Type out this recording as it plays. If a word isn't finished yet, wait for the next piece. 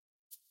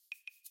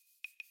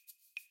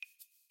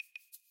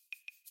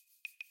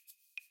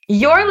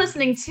You're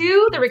listening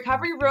to the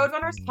Recovery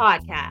Roadrunners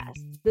podcast,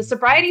 the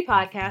sobriety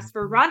podcast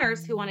for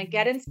runners who want to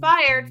get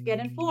inspired, get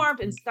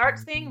informed, and start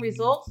seeing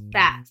results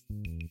fast.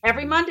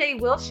 Every Monday,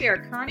 we'll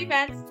share current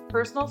events,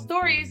 personal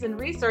stories, and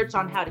research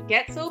on how to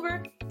get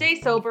sober, stay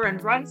sober,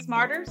 and run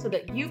smarter so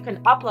that you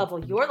can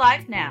uplevel your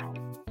life now.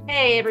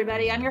 Hey,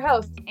 everybody, I'm your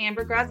host,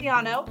 Amber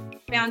Graziano,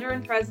 founder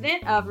and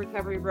president of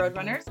Recovery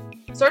Roadrunners,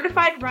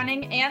 certified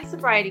running and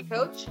sobriety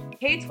coach,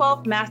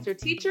 K-12 master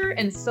teacher,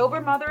 and sober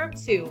mother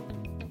of two.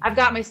 I've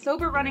got my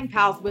sober running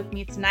pals with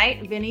me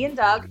tonight, Vinny and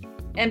Doug,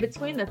 and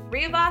between the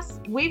three of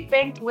us, we've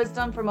banked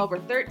wisdom from over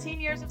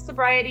 13 years of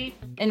sobriety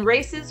and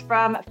races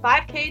from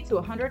 5K to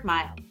 100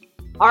 miles.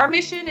 Our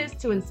mission is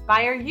to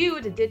inspire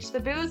you to ditch the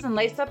booze and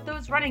lace up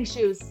those running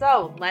shoes.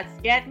 So let's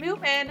get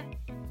moving.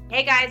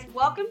 Hey guys,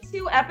 welcome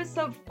to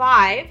episode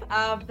 5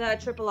 of the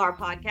Triple R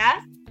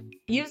podcast,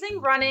 using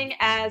running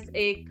as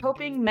a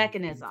coping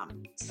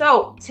mechanism.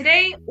 So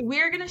today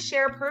we're going to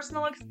share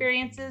personal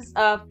experiences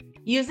of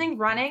using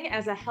running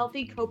as a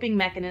healthy coping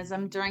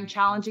mechanism during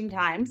challenging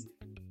times.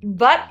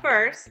 But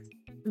first,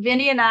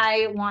 Vinny and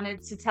I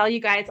wanted to tell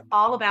you guys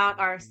all about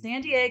our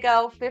San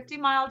Diego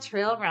 50-mile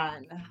trail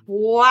run.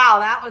 Wow,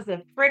 that was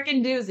a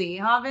freaking doozy,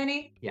 huh,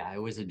 Vinny? Yeah, it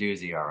was a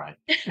doozy, all right.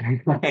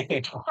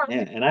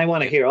 Yeah, and I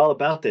want to hear all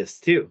about this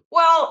too.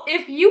 Well,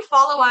 if you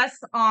follow us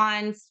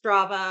on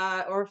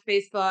Strava or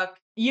Facebook,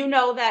 you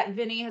know that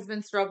Vinny has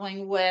been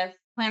struggling with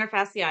plantar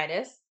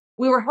fasciitis.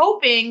 We were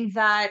hoping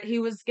that he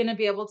was going to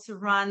be able to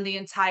run the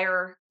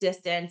entire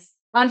distance.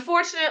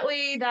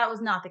 Unfortunately, that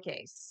was not the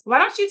case. Why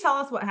don't you tell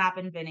us what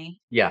happened, Vinny?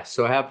 Yeah,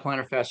 so I have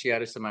plantar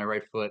fasciitis in my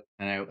right foot,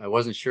 and I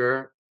wasn't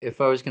sure if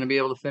I was going to be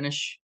able to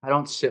finish. I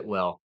don't sit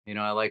well.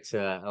 I like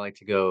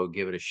to go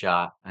give it a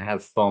shot. I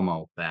have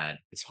FOMO bad.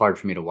 It's hard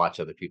for me to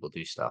watch other people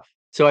do stuff.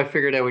 So I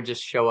figured I would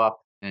just show up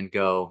and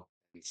go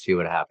and see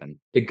what happened.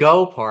 The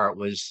go part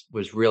was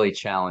really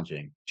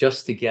challenging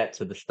just to get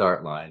to the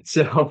start line.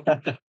 So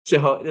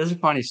there's a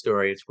funny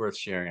story. It's worth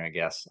sharing, I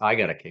guess. I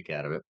got a kick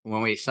out of it.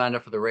 When we signed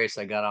up for the race,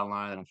 I got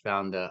online and I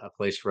found a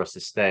place for us to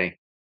stay.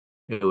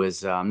 It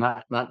was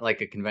not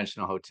like a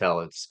conventional hotel.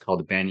 It's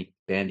called the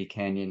Bandy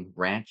Canyon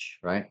Ranch,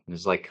 right?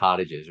 There's like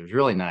cottages. It was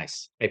really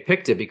nice. I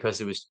picked it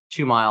because it was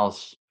 2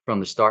 miles from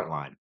the start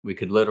line. We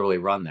could literally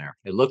run there.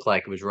 It looked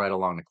like it was right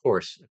along the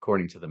course,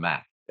 according to the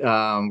map.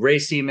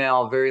 Race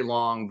email, very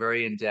long,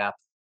 very in depth,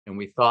 and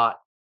we thought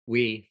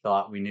we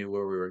knew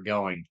where we were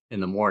going in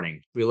the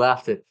morning. We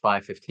left at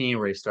 5:15.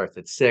 Race starts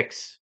at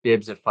 6.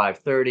 Bibs at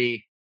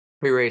 5:30.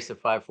 Pre-race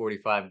at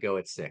 5:45. Go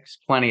at 6.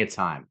 Plenty of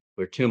time.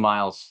 We're 2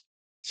 miles.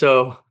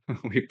 So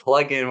we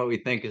plug in what we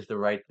think is the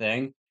right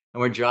thing,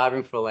 and we're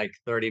driving for like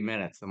 30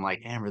 minutes. I'm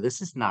like, Amber,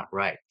 this is not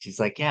right. She's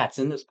like, yeah, it's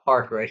in this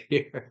park right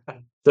here.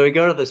 So we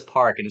go to this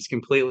park and it's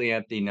completely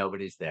empty.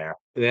 Nobody's there.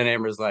 And then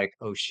Amber's like,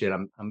 oh shit,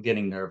 I'm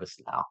getting nervous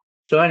now.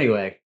 So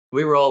anyway,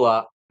 we roll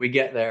up. We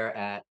get there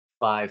at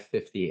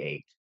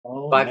 5:58.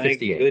 Oh my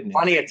 5:58. goodness.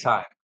 Plenty of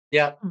time.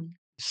 Yeah.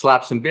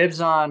 Slap some bibs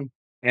on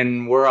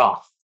and we're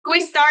off.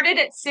 We started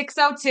at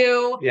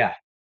 6:02. Yeah.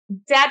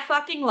 Dead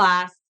fucking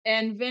last.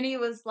 And Vinny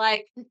was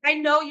like, I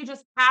know you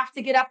just have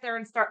to get up there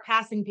and start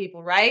passing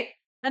people, right?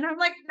 And I'm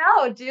like,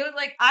 no, dude,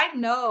 like, I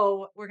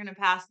know we're going to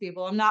pass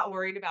people. I'm not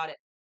worried about it.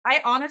 I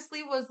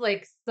honestly was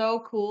like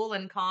so cool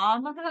and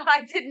calm.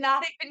 I did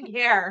not even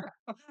care.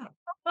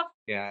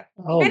 Yeah.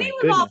 Oh Vinny my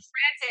was all goodness.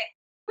 frantic.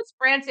 He was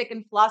frantic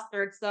and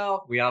flustered.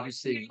 So We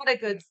obviously what a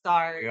good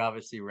start.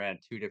 ran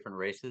 2 different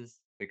races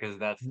because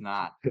that's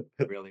not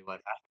really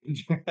what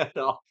happened at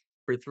all.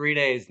 For 3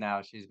 days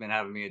now, she's been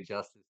having me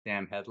adjust this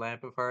damn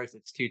headlamp of hers.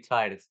 It's too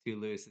tight, it's too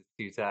loose, it's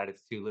too tight,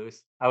 it's too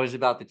loose. I was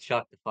about to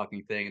chuck the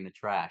fucking thing in the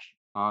trash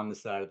on the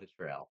side of the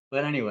trail.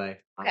 But anyway,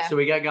 Okay. so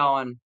we got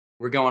going.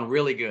 We're going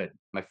really good.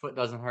 My foot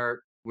doesn't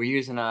hurt. We're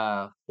using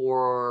a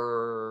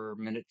 4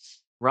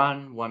 minutes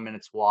run, 1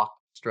 minute's walk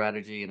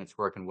strategy, and it's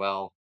working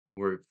well.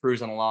 We're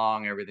cruising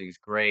along, everything's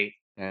great.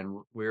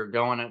 And we're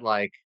going at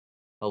like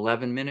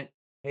 11-minute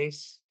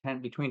pace,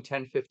 between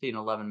 10:50 and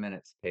 11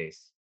 minutes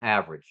pace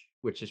average,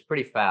 which is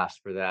pretty fast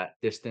for that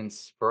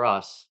distance for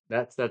us.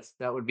 That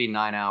would be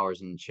 9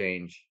 hours and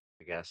change,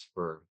 I guess,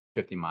 for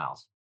 50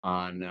 miles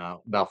on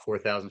about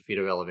 4,000 feet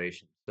of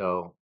elevation.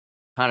 So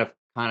kind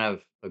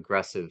of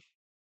aggressive.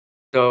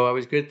 So I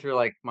was good through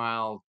like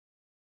mile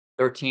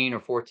 13 or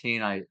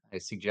 14. I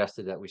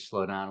suggested that we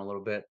slow down a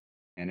little bit,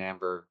 and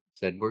Amber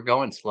said, we're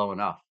going slow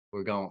enough.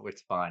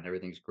 It's fine.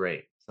 Everything's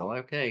great. So,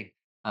 okay.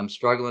 I'm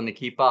struggling to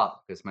keep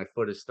up because my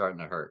foot is starting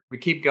to hurt. We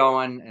keep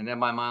going, and then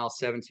by mile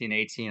 17,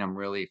 18, I'm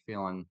really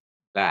feeling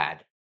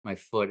bad. My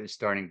foot is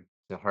starting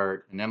to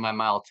hurt. And then by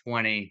mile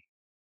 20, it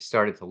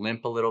started to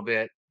limp a little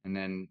bit. And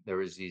then there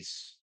was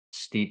these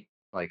steep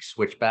like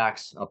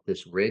switchbacks up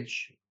this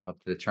ridge up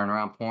to the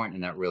turnaround point,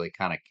 and that really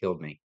kind of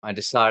killed me. I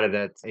decided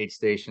at aid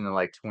station in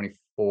like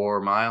 24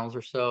 miles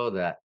or so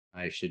that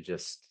I should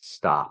just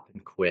stop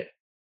and quit,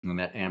 and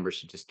that Amber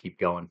should just keep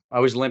going. I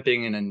was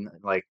limping and then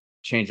like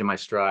changing my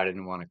stride. I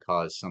didn't want to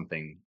cause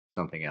something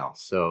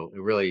else. So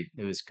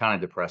it was kind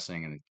of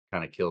depressing and it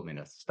kind of killed me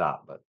to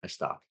stop, but I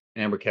stopped.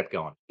 Amber kept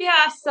going.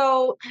 Yeah,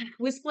 so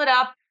we split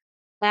up.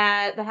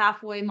 at the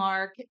halfway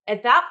mark.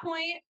 At that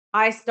point,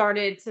 I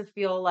started to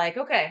feel like,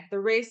 okay, the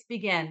race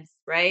begins,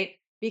 right?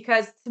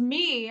 Because to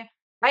me,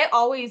 I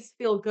always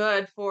feel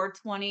good for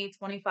 20,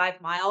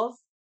 25 miles.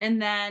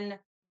 And then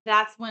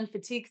that's when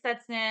fatigue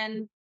sets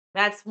in.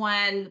 That's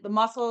when the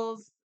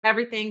muscles,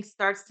 everything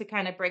starts to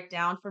kind of break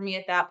down for me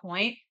at that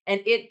point,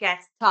 and it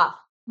gets tough.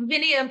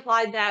 Vinny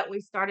implied that we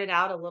started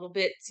out a little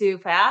bit too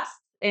fast.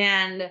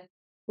 And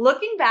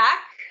looking back,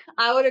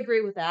 I would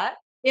agree with that.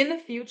 In the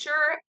future,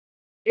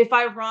 if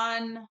I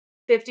run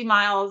 50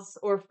 miles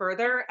or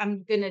further,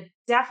 I'm gonna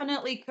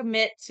definitely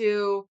commit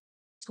to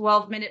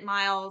 12-minute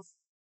miles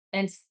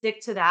and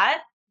stick to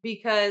that,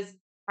 because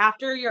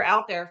after you're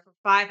out there for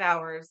 5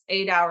 hours,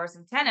 8 hours,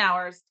 and 10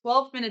 hours,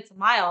 12 minutes a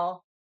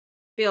mile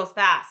feels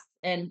fast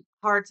and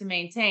hard to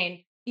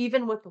maintain,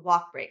 even with the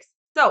walk breaks.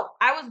 So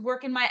I was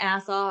working my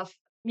ass off,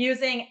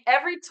 using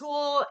every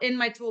tool in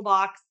my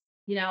toolbox.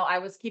 I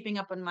was keeping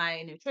up on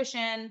my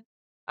nutrition.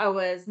 I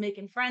was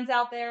making friends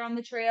out there on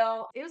the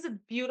trail. It was a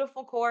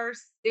beautiful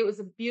course. It was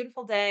a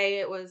beautiful day.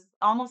 It was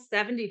almost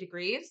 70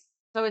 degrees.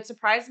 So it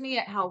surprised me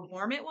at how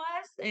warm it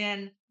was.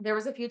 And there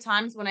was a few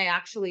times when I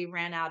actually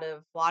ran out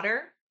of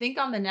water. I think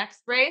on the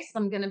next race,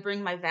 I'm going to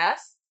bring my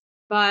vest,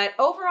 but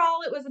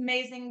overall, it was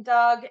amazing,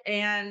 Doug,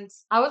 and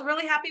I was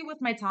really happy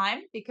with my time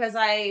because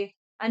I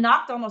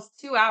knocked almost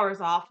 2 hours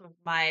off of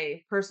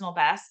my personal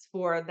best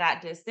for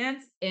that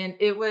distance, and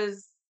it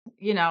was,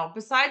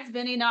 besides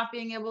Vinny not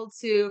being able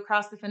to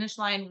cross the finish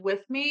line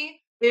with me,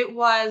 it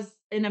was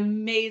an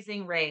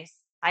amazing race.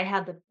 I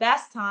had the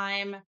best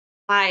time.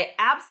 I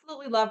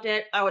absolutely loved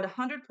it. I would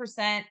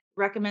 100%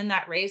 recommend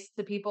that race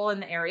to people in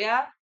the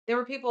area. There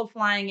were people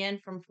flying in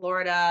from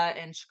Florida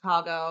and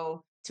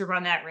Chicago to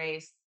run that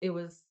race. It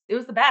was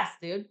the best,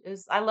 dude.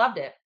 I loved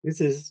it.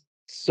 This is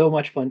so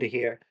much fun to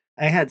hear.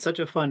 I had such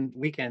a fun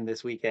weekend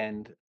this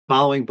weekend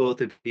following both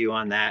of you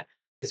on that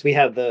because we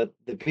have the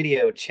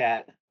video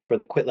chat for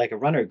the Quit Like a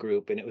Runner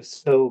group, and it was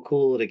so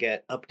cool to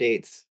get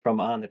updates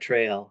from on the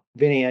trail.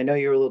 Vinny, I know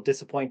you were a little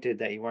disappointed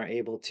that you weren't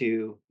able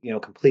to,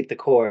 complete the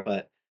core,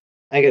 but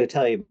I got to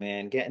tell you,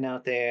 man, getting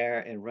out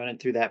there and running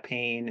through that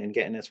pain and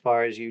getting as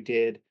far as you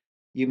did,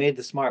 you made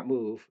the smart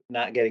move,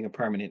 not getting a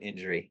permanent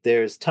injury.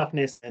 There's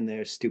toughness and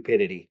there's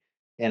stupidity.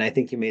 And I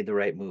think you made the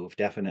right move,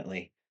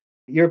 definitely.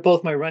 You're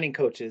both my running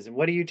coaches. And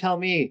what do you tell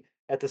me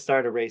at the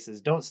start of races?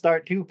 Don't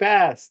start too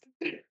fast.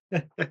 It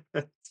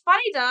It's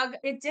funny, Doug.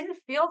 It didn't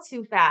feel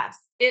too fast.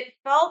 It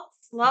felt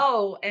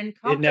slow and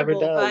never comfortable.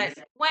 But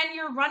does. when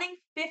you're running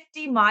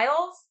 50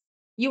 miles,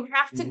 you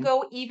have to Mhm.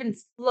 go even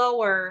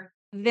slower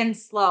than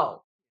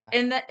slow.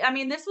 And I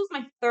mean, this was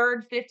my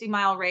third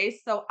 50-mile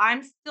race. So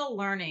I'm still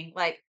learning.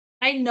 Like,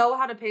 I know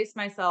how to pace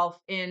myself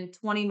in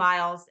 20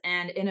 miles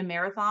and in a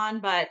marathon,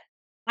 but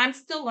I'm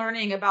still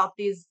learning about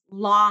these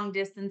long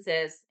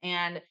distances.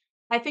 And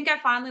I think I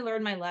finally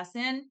learned my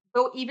lesson.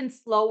 Go even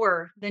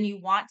slower than you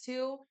want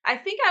to. I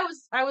think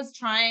I was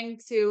trying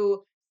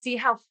to see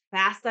how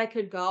fast I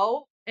could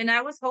go, and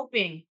I was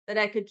hoping that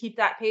I could keep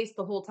that pace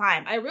the whole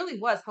time. I really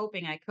was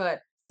hoping I could.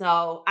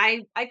 So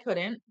I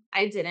couldn't.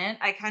 I didn't.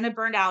 I kind of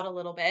burned out a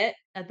little bit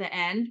at the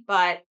end,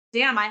 but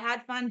damn, I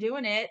had fun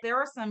doing it. There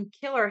were some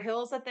killer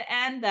hills at the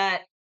end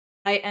that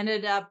I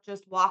ended up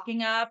just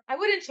walking up. I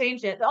wouldn't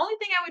change it. The only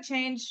thing I would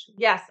change,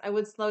 yes, I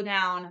would slow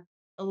down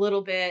a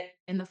little bit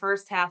in the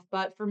first half.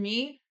 But for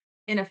me,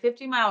 in a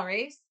 50-mile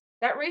race,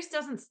 that race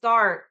doesn't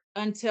start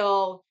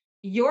until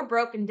you're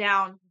broken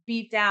down,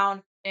 beat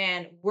down,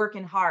 and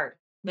working hard.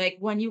 Like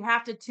when you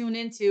have to tune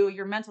into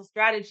your mental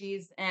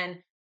strategies and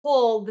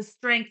pull the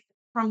strength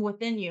from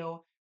within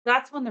you,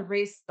 that's when the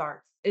race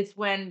starts. It's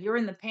when you're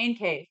in the pain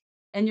cave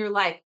and you're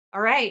like,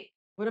 all right,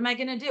 what am I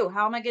going to do?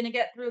 How am I going to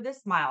get through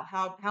this mile?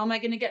 How am I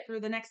going to get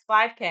through the next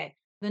 5K,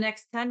 the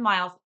next 10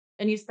 miles?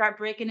 And you start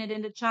breaking it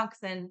into chunks,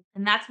 and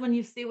that's when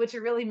you see what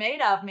you're really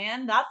made of,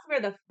 man. That's where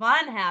the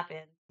fun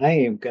happens. I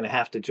am going to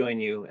have to join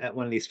you at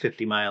one of these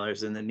 50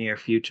 milers in the near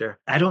future.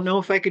 I don't know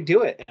if I could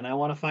do it, and I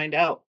want to find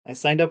out. I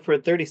signed up for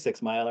a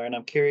 36 miler, and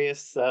I'm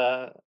curious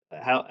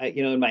how,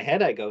 in my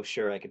head, I go,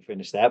 sure, I could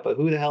finish that, but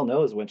who the hell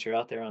knows once you're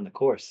out there on the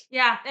course?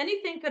 Yeah,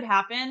 anything could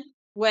happen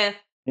with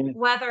Yeah.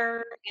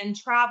 weather and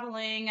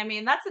traveling. I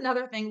mean, that's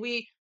another thing.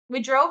 We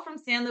drove from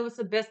San Luis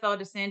Obispo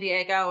to San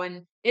Diego,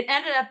 and it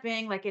ended up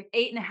being like an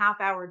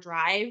 8.5-hour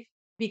drive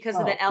because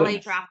of Oh, the LA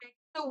goodness. traffic.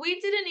 So we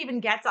didn't even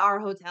get to our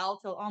hotel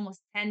till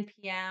almost 10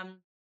 p.m.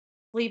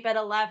 Sleep at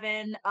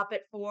 11, up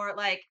at 4.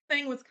 Like,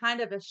 thing was kind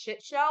of a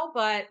shit show,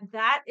 but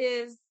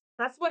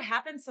that's what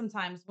happens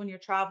sometimes when you're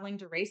traveling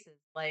to races.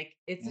 Like,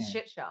 it's a Yeah.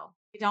 shit show.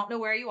 You don't know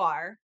where you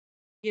are.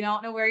 You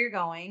don't know where you're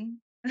going.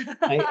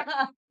 I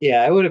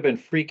Yeah, I would have been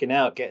freaking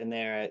out getting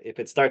there if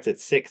it starts at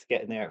 6,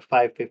 getting there at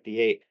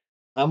 5:58.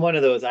 I'm one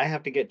of those, I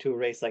have to get to a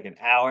race like an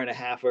hour and a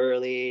half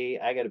early.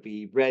 I gotta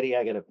be ready,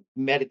 I gotta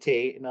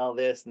meditate and all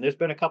this, and there's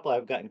been a couple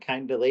I've gotten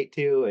kinda late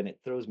to, and it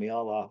throws me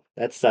all off.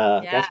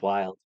 Yeah. That's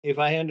wild. If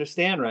I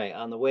understand right,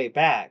 on the way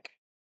back,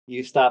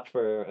 you stopped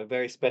for a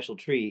very special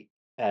treat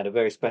at a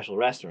very special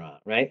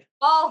restaurant, right?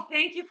 Oh,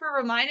 thank you for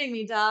reminding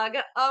me, Doug.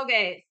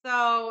 Okay,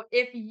 so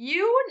if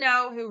you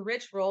know who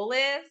Rich Roll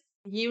is,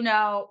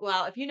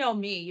 Well, if you know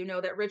me, you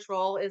know that Rich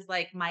Roll is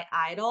like my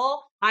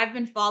idol. I've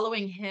been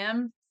following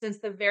him since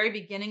the very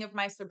beginning of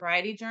my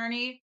sobriety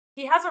journey.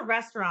 He has a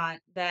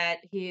restaurant that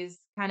he's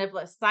kind of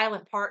a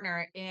silent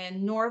partner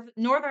in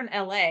northern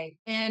LA.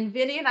 And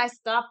Vinny and I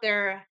stopped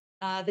there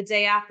the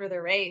day after the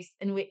race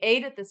and we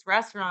ate at this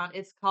restaurant.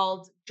 It's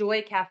called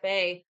Joy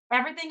Cafe.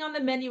 Everything on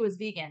the menu was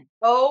vegan.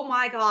 Oh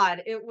my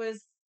God. It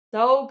was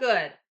so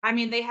good. I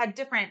mean, they had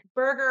different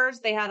burgers.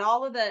 They had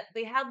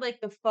like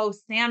the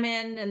faux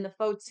salmon and the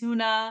faux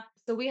tuna.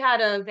 So we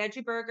had a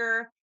veggie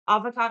burger,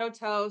 avocado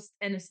toast,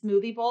 and a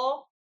smoothie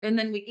bowl. And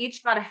then we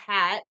each got a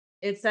hat.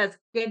 It says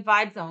good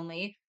vibes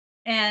only.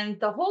 And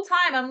the whole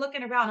time I'm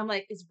looking around, I'm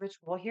like, is Rich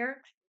Roll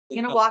here?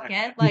 You gonna walk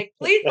in? Like,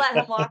 please let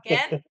him walk in.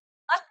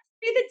 Let's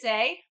be the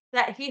day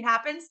that he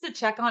happens to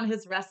check on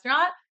his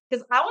restaurant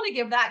because I want to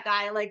give that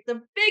guy like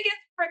the biggest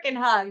freaking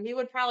hug. He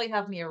would probably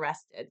have me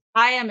arrested.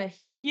 I am a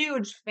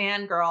huge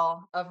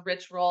fangirl of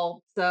Rich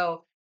Roll.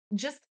 So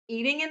just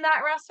eating in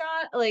that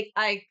restaurant, like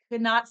I could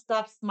not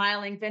stop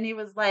smiling. Vinny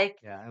was like,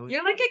 Yeah, it was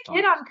 "You're like a fun.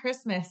 kid on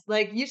Christmas.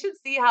 Like you should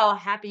see how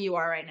happy you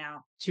are right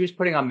now." She was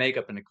putting on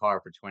makeup in the car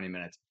for 20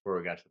 minutes before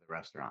we got to the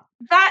restaurant.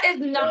 That is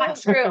not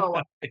true.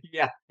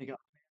 Yeah, you go,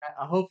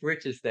 I hope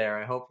Rich is there.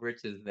 I hope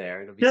Rich is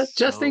there. It'll be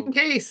Just in so.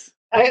 case.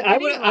 Did I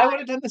Vinny I lie? would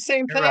have done the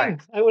same You're right.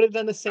 thing. I would have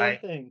done the same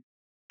Right. thing.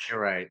 You're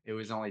right. It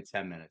was only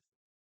 10 minutes.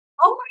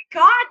 Oh my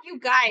God, you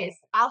guys!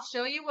 I'll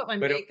show you what my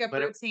But makeup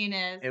routine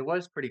is. it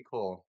was pretty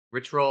cool.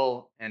 Rich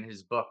Roll and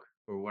his book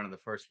were one of the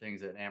first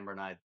things that Amber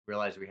and I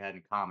realized we had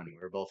in common. We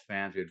were both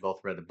fans. We had both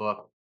read the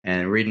book,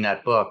 and reading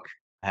that book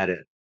had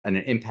an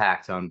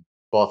impact on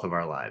both of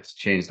our lives.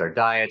 Changed our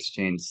diets,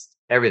 changed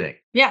everything.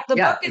 Yeah, the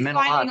Yeah, book it is meant a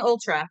lot. Finding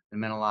Ultra. It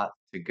meant a lot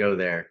to go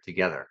there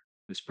together.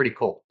 It was pretty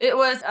cool. It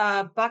was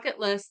a bucket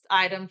list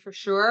item for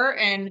sure.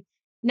 And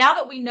now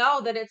that we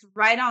know that it's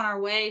right on our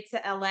way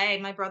to LA,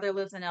 my brother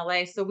lives in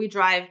LA, so we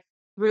drive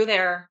through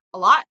there a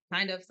lot,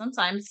 kind of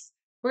sometimes.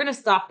 We're going to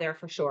stop there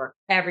for sure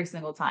every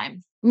single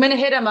time. I'm going to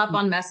hit him up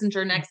on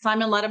Messenger next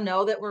time and let him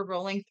know that we're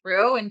rolling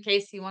through in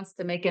case he wants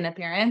to make an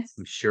appearance.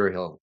 I'm sure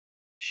he'll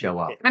show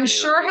up. I'm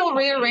sure he'll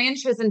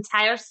rearrange his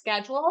entire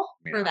schedule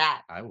for Yeah,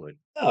 that. I would.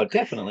 Oh,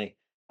 definitely.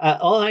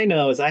 All I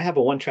know is I have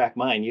a one-track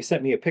mind. You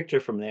sent me a picture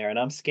from there, and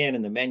I'm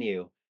scanning the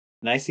menu,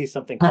 and I see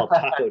something called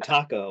Taco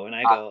Taco, and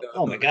I go,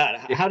 "Oh my God,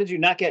 Yeah, how did you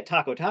not get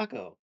Taco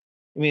Taco?"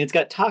 I mean, it's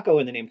got taco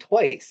in the name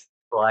twice.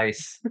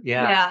 twice.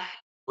 Yeah. Yeah.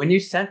 When you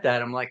sent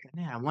that, I'm like,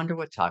 man, I wonder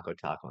what taco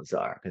tacos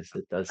are because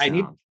it does I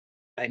need sound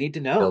I need to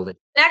know. building.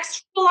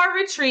 Next Fuller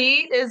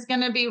retreat is going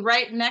to be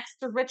right next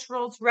to Rich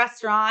Roll's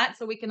restaurant,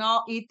 so we can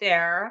all eat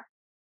there.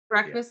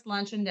 Yeah. Breakfast,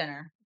 lunch, and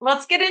dinner.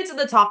 Let's get into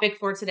the topic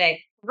for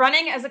today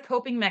running as a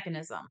coping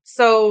mechanism.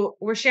 So,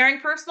 we're sharing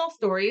personal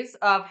stories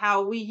of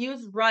how we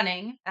use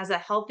running as a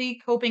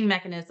healthy coping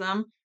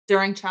mechanism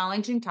during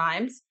challenging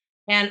times,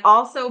 and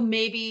also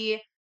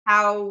maybe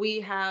how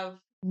we have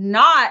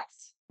not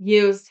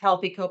used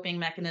healthy coping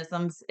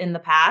mechanisms in the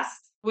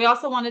past. We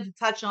also wanted to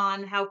touch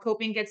on how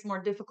coping gets more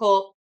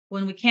difficult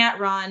when we can't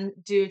run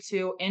due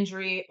to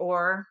injury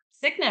or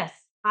sickness.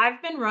 I've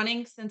been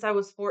running since I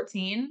was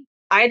 14.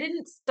 I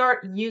didn't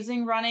start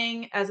using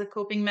running as a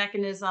coping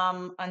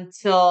mechanism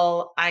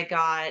until I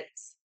got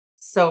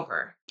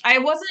sober. I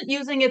wasn't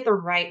using it the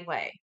right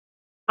way.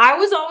 I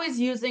was always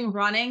using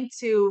running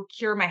to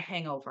cure my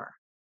hangover.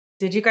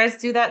 Did you guys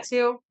do that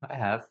too? I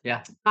have.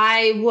 Yeah.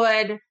 I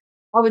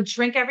would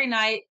drink every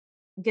night,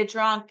 get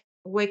drunk,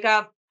 wake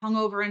up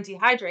hungover and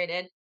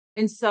dehydrated.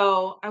 And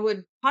so I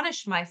would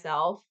punish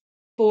myself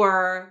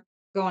for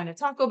going to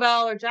Taco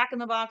Bell or Jack in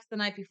the Box the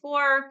night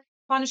before,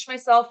 punish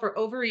myself for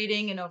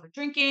overeating and over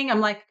drinking.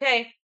 I'm like,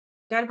 okay,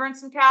 gotta burn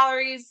some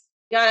calories,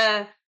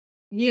 gotta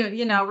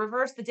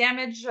reverse the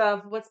damage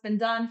of what's been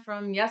done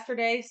from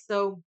yesterday.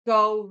 So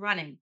go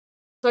running.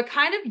 So I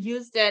kind of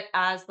used it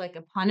as like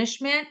a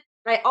punishment.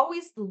 I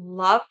always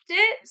loved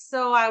it.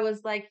 So I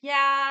was like,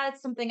 yeah,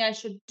 it's something I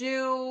should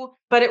do.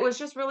 But it was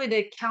just really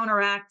to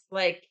counteract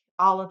like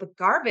all of the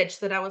garbage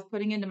that I was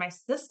putting into my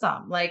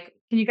system. Like,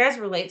 can you guys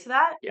relate to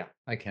that? Yeah,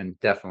 I can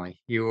definitely.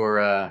 You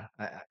were,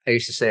 I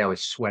used to say I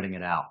was sweating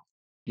it out.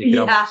 You could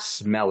Yeah. almost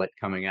smell it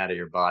coming out of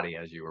your body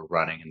as you were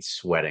running and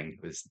sweating.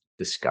 It was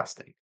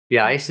disgusting.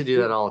 Yeah, I used to do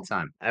that all the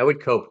time. I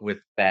would cope with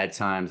bad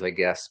times, I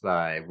guess,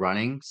 by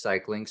running,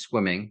 cycling,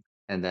 swimming,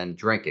 and then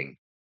drinking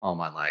all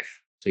my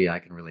life. So yeah, I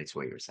can relate to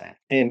what you were saying.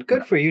 And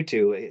good for you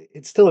too.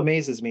 It still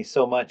amazes me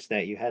so much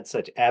that you had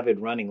such avid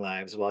running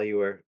lives while you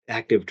were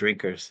active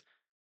drinkers.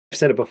 I've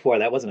said it before,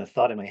 that wasn't a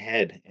thought in my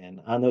head. And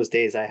on those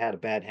days I had a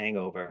bad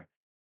hangover,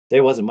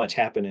 there wasn't much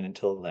happening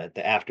until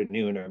the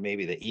afternoon or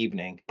maybe the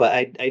evening. But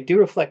I do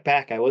reflect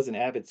back, I was an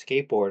avid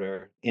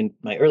skateboarder in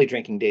my early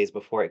drinking days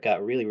before it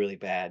got really, really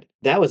bad.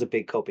 That was a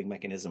big coping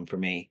mechanism for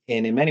me.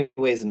 And in many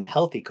ways, a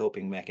healthy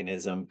coping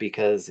mechanism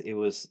because it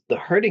was the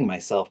hurting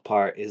myself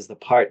part is the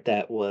part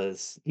that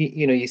was,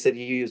 you said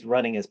you used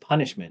running as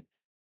punishment.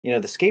 The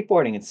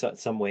skateboarding in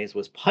some ways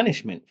was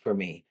punishment for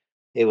me.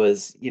 It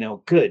was,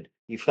 good.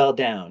 You fell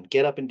down,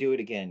 get up and do it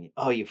again.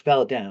 Oh, you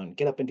fell down,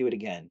 get up and do it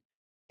again.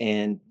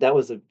 And that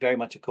was very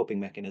much a coping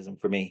mechanism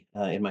for me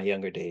in my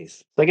younger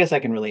days. So I guess I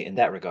can relate in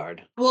that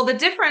regard. Well, the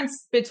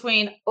difference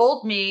between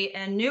old me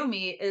and new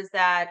me is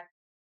that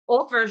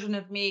old version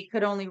of me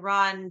could only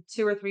run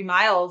 2 or 3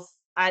 miles.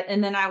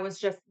 And then I was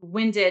just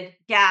winded,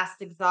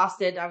 gassed,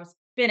 exhausted. I was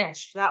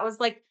finished. That was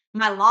like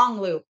my long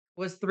loop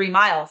was 3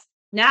 miles.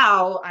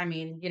 Now, I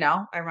mean,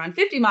 I run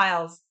 50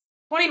 miles,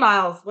 20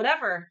 miles,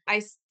 whatever. I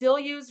still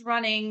use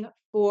running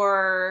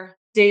for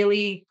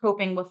daily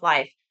coping with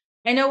life.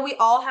 I know we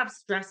all have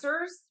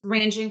stressors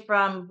ranging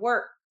from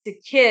work to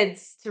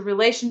kids to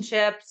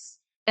relationships,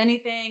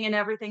 anything and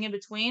everything in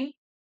between.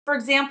 For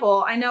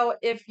example, I know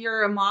if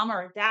you're a mom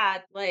or a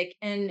dad, like,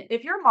 and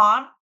if you're a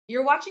mom,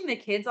 you're watching the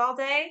kids all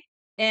day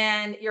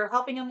and you're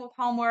helping them with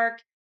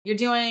homework, you're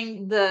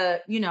doing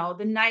the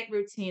night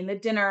routine, the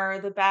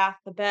dinner, the bath,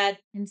 the bed.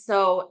 And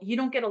so you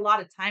don't get a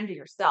lot of time to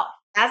yourself.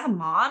 As a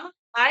mom,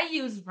 I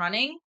use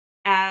running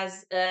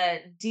as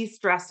a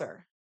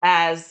de-stressor,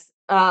 as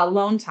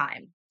alone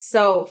time.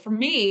 So for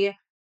me,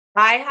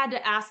 I had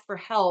to ask for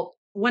help.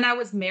 When I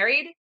was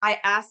married, I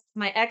asked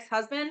my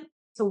ex-husband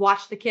to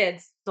watch the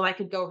kids so I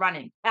could go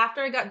running.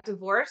 After I got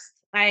divorced,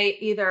 I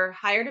either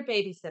hired a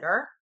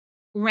babysitter,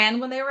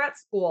 ran when they were at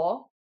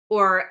school,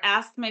 or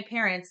asked my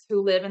parents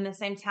who live in the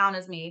same town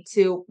as me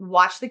to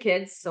watch the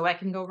kids so I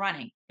can go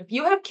running. If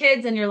you have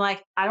kids and you're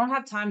like, I don't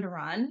have time to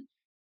run,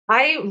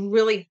 I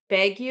really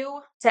beg you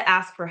to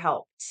ask for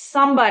help.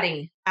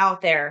 Somebody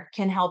out there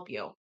can help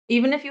you.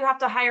 Even if you have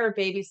to hire a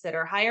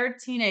babysitter, hire a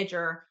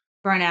teenager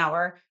for an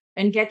hour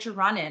and get your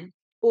run in,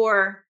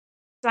 or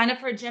sign up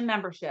for a gym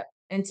membership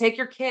and take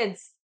your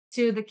kids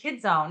to the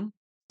kid zone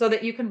so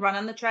that you can run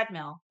on the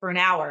treadmill for an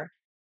hour.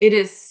 It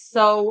is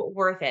so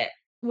worth it.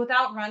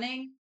 Without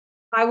running,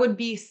 I would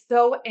be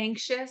so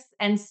anxious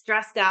and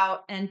stressed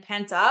out and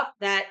pent up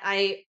that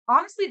I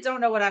honestly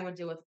don't know what I would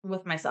do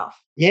with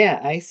myself. Yeah,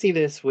 I see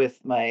this with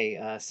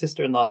my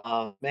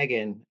sister-in-law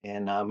Megan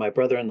and my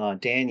brother-in-law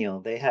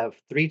Daniel. They have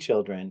 3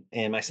 children,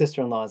 and my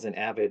sister-in-law is an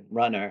avid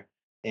runner.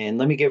 And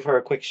let me give her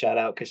a quick shout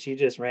out because she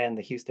just ran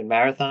the Houston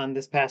Marathon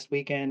this past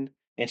weekend,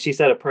 and she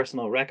set a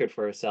personal record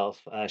for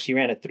herself. She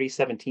ran a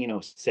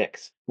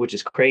 3:17:06, which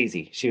is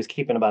crazy. She was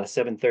keeping about a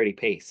 7:30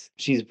 pace.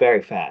 She's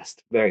very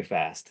fast, very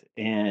fast,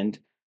 and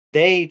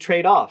they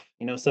trade off.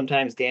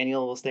 Sometimes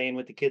Daniel will stay in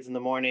with the kids in the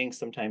morning,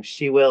 sometimes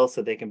she will,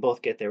 so they can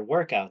both get their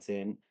workouts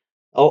in.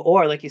 Oh,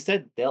 or like you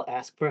said, they'll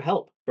ask for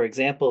help. For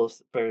example,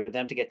 for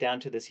them to get down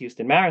to this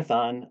Houston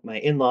Marathon, my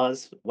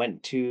in-laws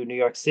went to New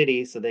York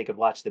City so they could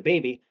watch the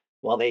baby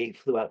while they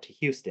flew out to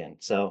Houston.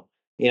 So,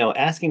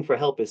 asking for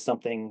help is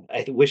something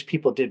wish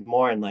people did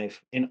more in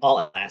life in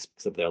all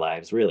aspects of their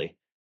lives, really.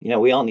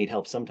 We all need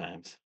help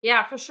sometimes.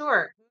 Yeah, for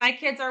sure. My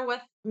kids are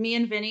with me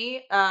and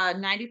Vinny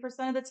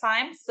 90% of the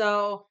time.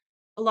 So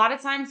a lot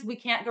of times we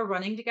can't go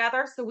running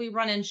together. So we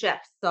run in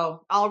shifts.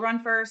 So I'll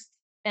run first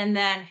and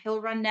then he'll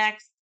run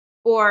next.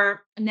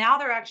 Or now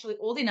they're actually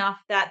old enough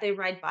that they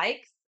ride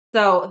bikes.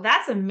 So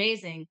that's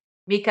amazing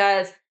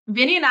because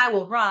Vinny and I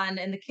will run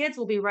and the kids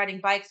will be riding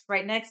bikes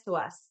right next to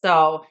us.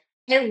 So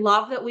I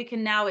love that we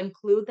can now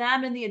include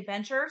them in the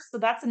adventures. So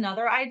that's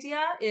another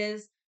idea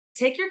is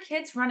take your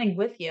kids running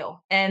with you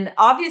and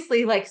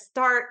obviously like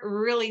start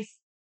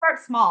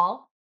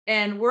small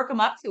and work them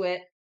up to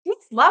it.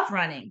 Kids love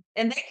running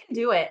and they can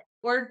do it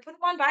or put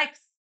them on bikes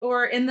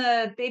or in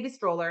the baby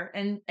stroller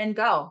and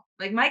go.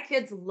 Like my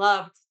kids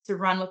loved to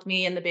run with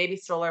me in the baby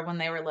stroller when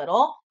they were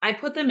little. I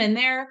put them in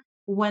there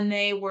when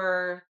they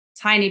were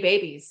tiny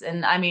babies.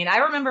 And I mean, I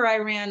remember I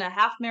ran a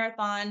half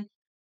marathon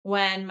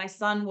when my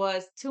son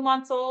was 2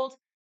 months old.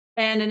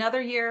 And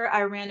another year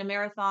I ran a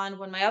marathon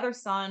when my other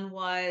son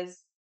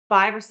was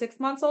 5 or 6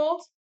 months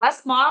old.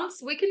 Us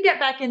moms, we can get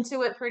back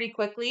into it pretty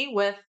quickly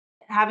with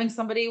having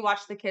somebody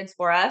watch the kids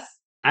for us.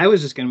 I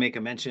was just going to make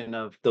a mention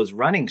of those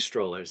running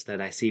strollers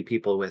that I see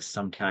people with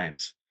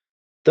sometimes.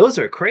 Those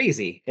are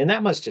crazy, and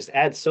that must just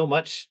add so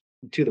much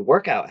to the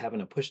workout having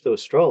to push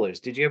those strollers.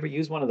 Did you ever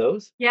use one of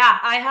those? Yeah,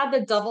 I had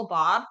the double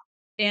bob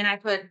and I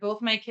put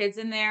both my kids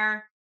in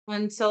there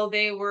until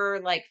they were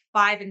like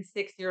 5 and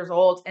 6 years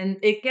old. And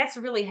it gets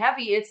really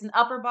heavy. It's an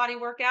upper body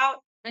workout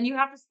and you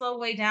have to slow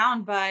way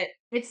down, but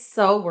it's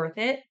so worth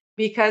it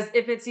because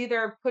if it's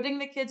either putting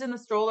the kids in the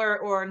stroller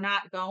or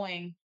not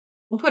going,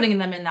 I'm putting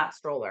them in that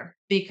stroller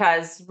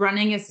because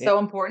running is Yeah. so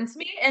important to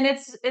me. And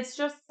it's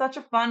just such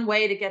a fun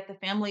way to get the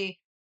family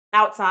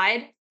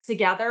outside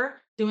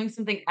together doing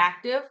something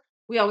active.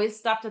 We always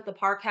stopped at the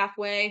park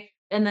halfway,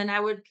 and then I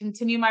would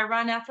continue my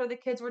run after the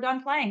kids were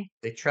done playing.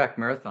 They track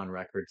marathon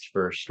records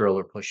for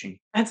stroller pushing.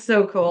 That's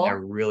so And they're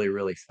cool. really,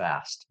 really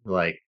fast,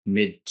 like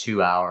mid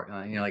 2 hour,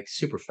 like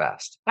super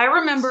fast. I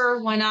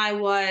remember when I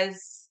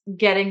was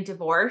getting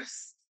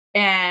divorced,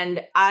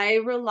 and I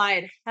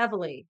relied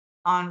heavily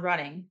on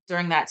running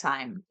during that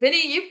time.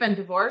 Vinny, you've been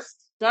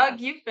divorced.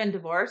 Doug, you've been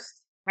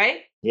divorced,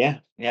 right? Yeah,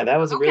 yeah, that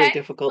was a really Okay.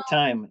 difficult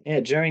time.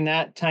 Yeah, during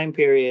that time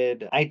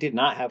period, I did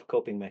not have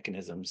coping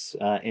mechanisms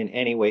in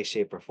any way,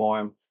 shape, or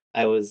form.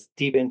 I was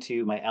deep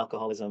into my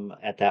alcoholism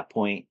at that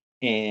point,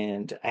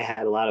 and I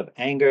had a lot of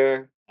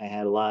anger. I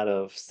had a lot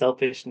of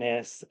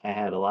selfishness. I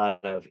had a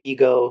lot of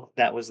ego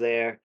that was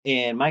there.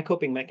 And my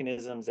coping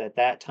mechanisms at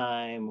that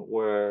time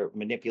were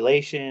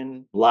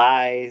manipulation,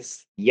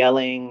 lies,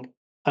 yelling,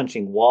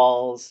 punching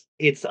walls.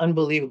 It's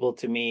unbelievable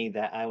to me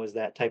that I was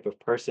that type of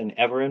person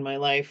ever in my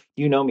life.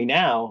 You know me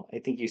now. I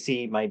think you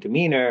see my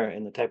demeanor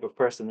and the type of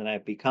person that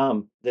I've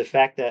become. The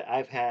fact that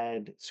I've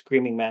had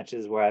screaming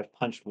matches where I've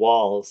punched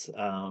walls,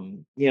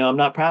 I'm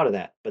not proud of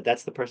that. But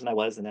that's the person I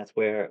was, and that's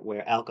where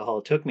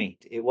alcohol took me.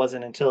 It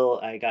wasn't until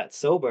I got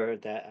sober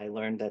that I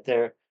learned that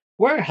there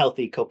were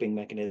healthy coping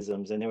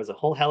mechanisms, and there was a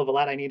whole hell of a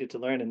lot I needed to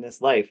learn in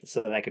this life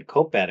so that I could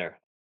cope better.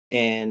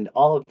 And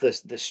all of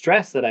the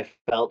stress that I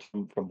felt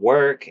from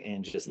work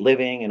and just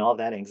living and all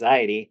that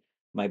anxiety,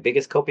 my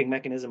biggest coping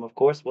mechanism, of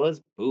course,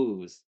 was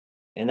booze.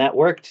 And that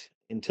worked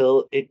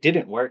until it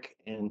didn't work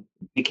and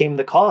became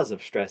the cause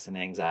of stress and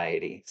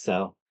anxiety.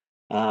 So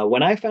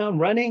when I found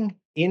running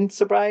in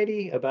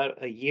sobriety,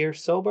 about a year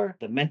sober,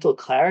 the mental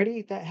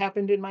clarity that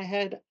happened in my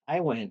head,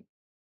 I went,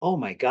 oh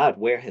my God,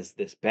 where has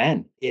this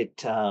been?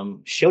 It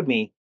showed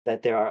me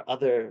that there are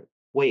other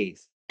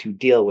ways to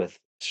deal with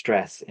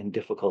stress and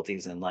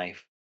difficulties in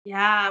life.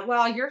 Yeah,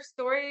 well, your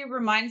story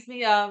reminds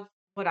me of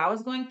what I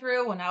was going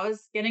through when I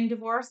was getting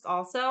divorced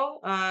also,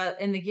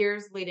 in the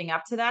years leading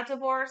up to that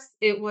divorce.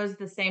 It was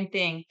the same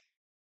thing.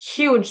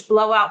 Huge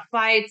blowout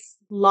fights,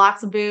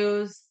 lots of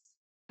booze,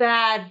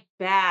 bad,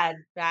 bad,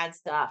 bad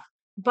stuff.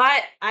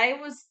 But I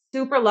was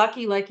super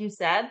lucky, like you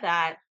said,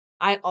 that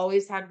I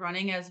always had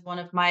running as one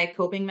of my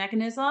coping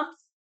mechanisms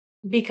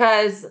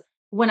because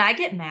when I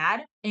get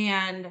mad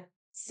and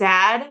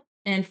sad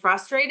and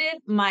frustrated,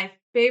 my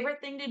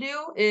favorite thing to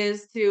do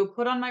is to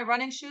put on my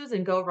running shoes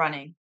and go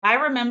running. I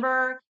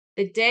remember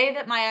the day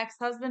that my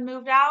ex-husband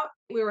moved out,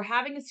 we were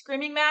having a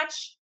screaming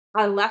match.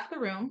 I left the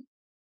room.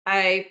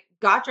 I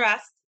got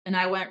dressed and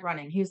I went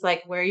running. He's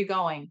like, "Where are you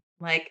going?"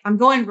 Like, "I'm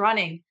going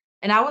running."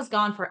 And I was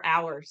gone for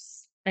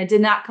hours. I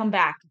did not come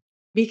back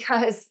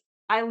because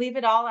I leave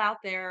it all out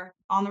there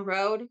on the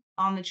road,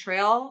 on the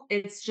trail.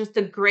 It's just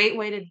a great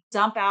way to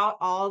dump out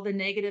all the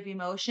negative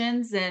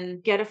emotions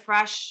and get a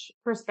fresh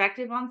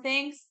perspective on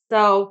things.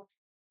 So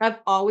I've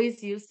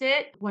always used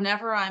it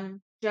whenever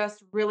I'm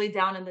just really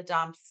down in the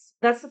dumps.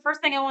 That's the first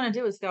thing I want to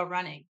do is go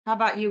running. How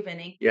about you,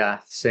 Vinny? Yeah,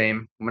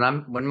 same.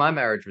 When my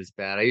marriage was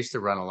bad, I used to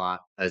run a lot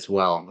as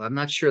well. I'm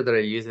not sure that I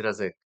use it as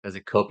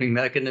a coping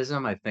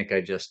mechanism. I think I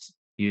just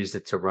used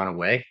it to run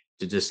away,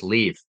 to just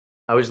leave.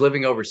 I was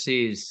living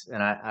overseas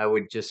and I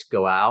would just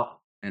go out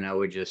and I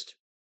would just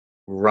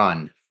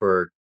run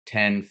for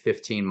 10,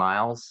 15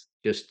 miles.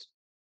 Just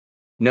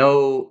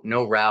no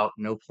route,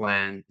 no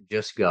plan,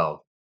 just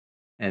go.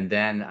 And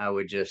then I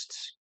would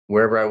just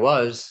wherever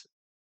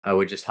I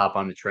would just hop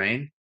on the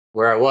train.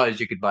 Where I was,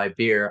 you could buy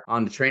beer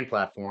on the train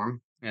platform,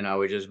 and I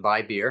would just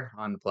buy beer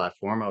on the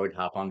platform. I would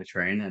hop on the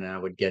train, and I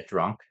would get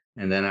drunk,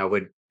 and then I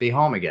would be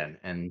home again,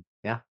 and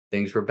yeah,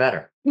 things were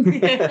better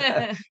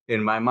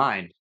in my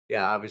mind.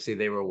 Yeah, obviously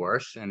they were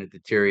worse, and it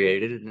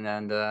deteriorated,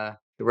 and the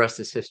rest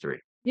is history.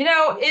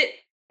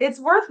 It's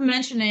worth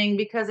mentioning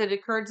because it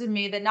occurred to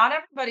me that not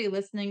everybody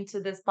listening to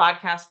this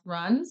podcast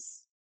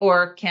runs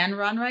or can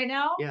run right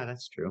now. Yeah,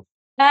 that's true.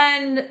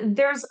 And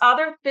there's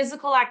other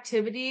physical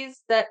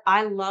activities that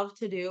I love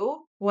to do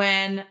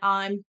when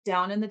I'm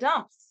down in the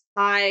dumps.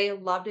 I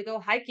love to go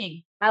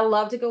hiking. I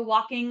love to go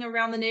walking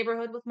around the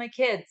neighborhood with my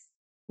kids.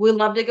 We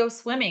love to go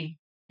swimming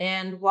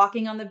and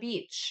walking on the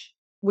beach.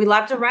 We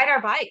love to ride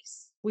our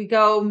bikes. We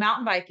go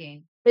mountain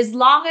biking. As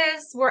long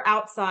as we're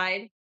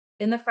outside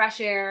in the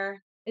fresh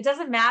air, it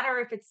doesn't matter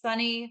if it's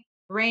sunny,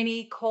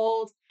 rainy,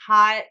 cold,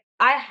 hot.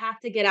 I have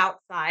to get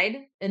outside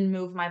and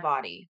move my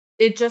body.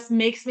 It just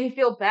makes me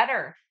feel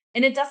better.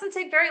 And it doesn't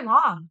take very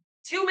long.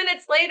 2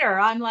 minutes later,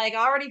 I'm like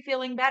already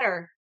feeling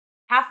better.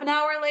 Half an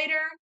hour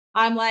later,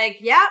 I'm like,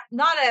 "Yeah,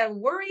 not a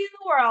worry in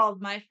the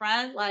world, my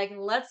friend. Like,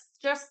 let's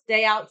just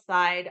stay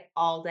outside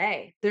all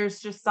day." There's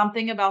just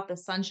something about the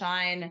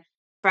sunshine,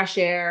 fresh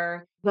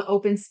air, the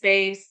open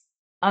space,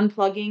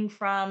 unplugging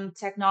from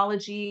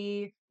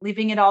technology,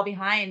 leaving it all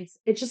behind.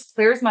 It just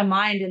clears my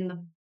mind in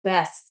the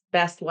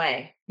best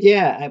way.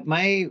 Yeah,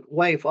 my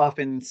wife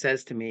often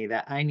says to me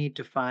that I need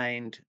to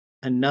find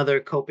another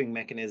coping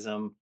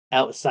mechanism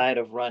outside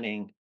of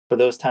running for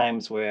those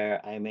times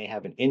where I may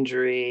have an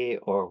injury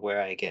or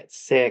where I get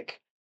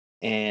sick.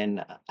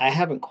 And I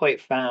haven't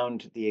quite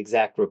found the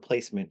exact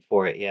replacement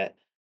for it yet.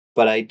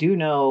 But I do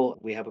know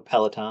we have a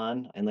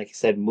Peloton. And like you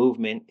said,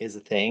 movement is a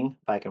thing.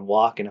 If I can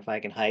walk and if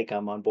I can hike,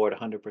 I'm on board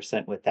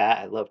 100% with that.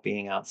 I love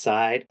being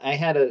outside. I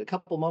had a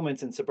couple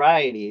moments in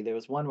sobriety. There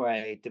was one where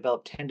I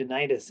developed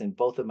tendonitis in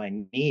both of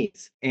my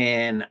knees.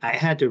 And I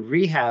had to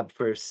rehab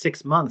for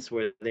 6 months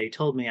where they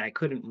told me I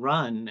couldn't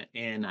run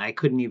and I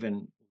couldn't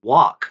even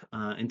walk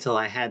until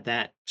I had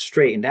that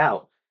straightened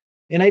out.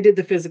 And I did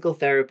the physical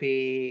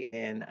therapy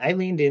and I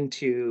leaned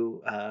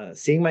into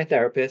seeing my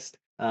therapist,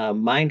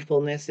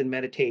 mindfulness and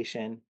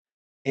meditation.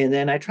 And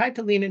then I tried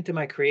to lean into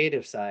my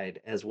creative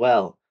side as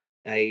well.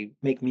 I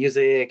make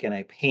music and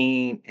I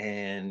paint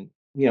and,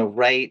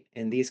 write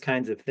and these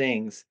kinds of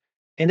things.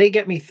 And they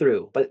get me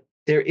through. But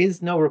There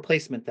is no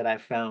replacement that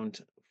I've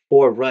found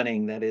for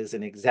running that is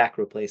an exact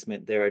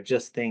replacement. There are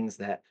just things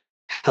that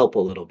help a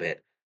little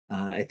bit.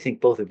 I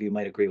think both of you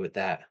might agree with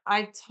that.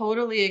 I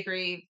totally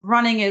agree.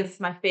 Running is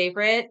my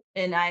favorite,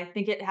 and I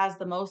think it has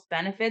the most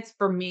benefits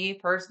for me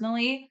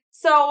personally.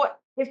 So,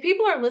 if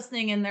people are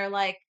listening and they're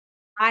like,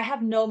 I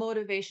have no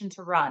motivation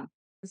to run,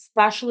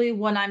 especially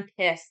when I'm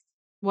pissed,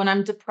 when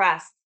I'm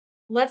depressed,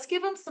 let's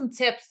give them some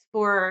tips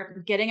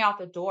for getting out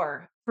the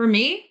door. For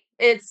me,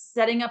 it's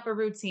setting up a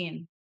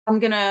routine. I'm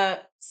going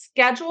to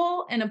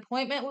schedule an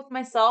appointment with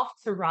myself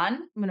to run.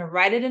 I'm going to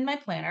write it in my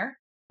planner.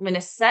 I'm going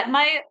to set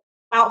my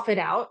outfit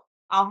out.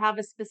 I'll have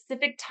a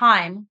specific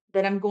time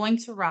that I'm going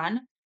to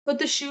run, put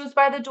the shoes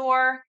by the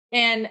door,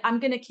 and I'm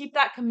going to keep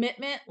that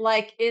commitment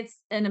like it's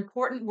an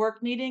important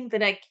work meeting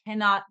that I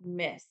cannot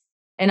miss.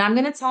 And I'm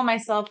going to tell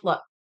myself,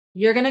 look,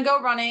 you're going to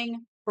go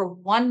running for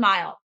 1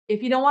 mile.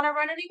 If you don't want to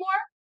run anymore,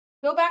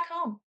 go back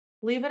home.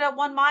 Leave it at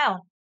 1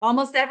 mile.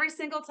 Almost every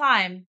single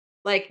time,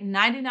 like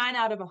 99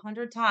 out of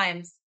 100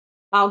 times,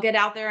 I'll get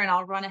out there and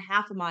I'll run a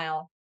half a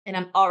mile and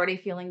I'm already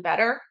feeling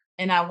better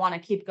and I want to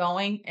keep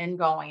going and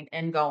going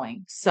and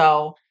going.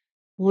 So,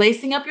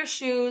 lacing up your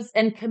shoes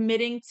and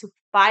committing to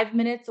 5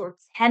 minutes or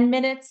 10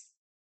 minutes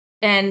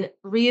and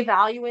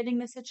reevaluating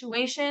the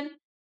situation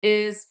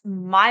is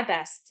my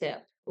best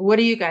tip. What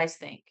do you guys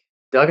think?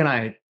 Doug and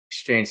I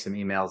exchanged some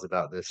emails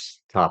about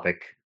this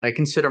topic. I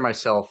consider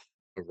myself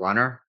a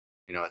runner.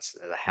 It's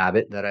a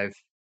habit that I've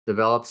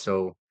developed.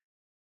 So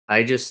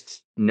I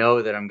just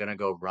know that I'm going to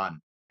go run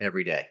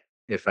every day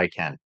if I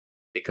can,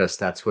 because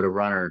that's what a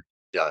runner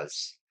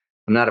does.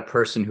 I'm not a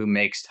person who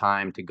makes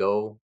time to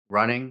go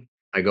running.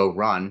 I go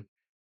run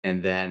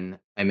and then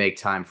I make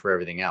time for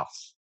everything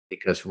else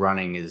because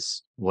running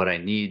is what I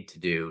need to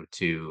do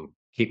to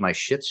keep my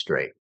shit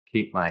straight,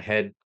 keep my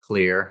head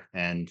clear,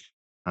 and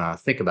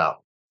think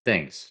about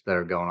things that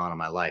are going on in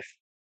my life.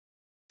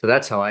 So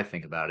that's how I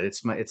think about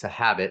it. It's a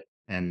habit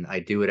and I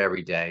do it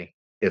every day.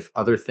 If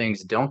other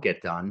things don't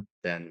get done,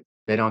 then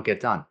they don't get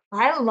done.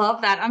 I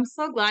love that. I'm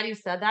so glad you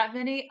said that,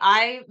 Vinny.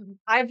 I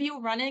view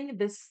running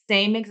the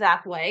same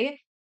exact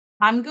way.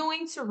 I'm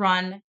going to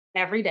run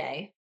every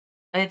day.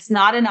 It's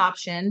not an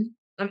option.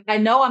 I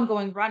know I'm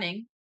going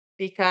running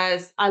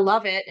because I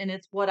love it and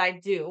it's what I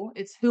do.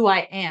 It's who I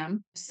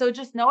am. So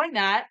just knowing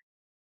that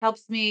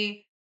helps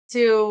me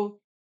to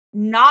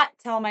not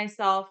tell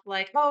myself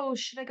like, "Oh,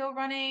 should I go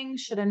running?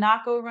 Should I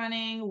not go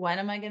running? When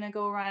am I going to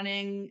go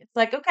running?" It's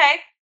like, "Okay,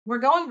 we're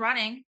going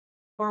running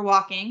or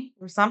walking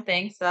or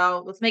something.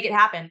 So let's make it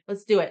happen.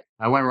 Let's do it."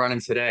 I went running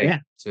today Yeah.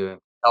 to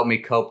help me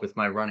cope with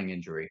my running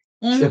injury.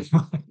 So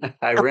Mhm.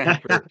 I ran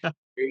for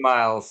 3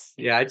 miles.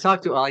 Yeah, I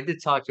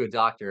did talk to a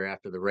doctor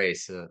after the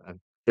race, a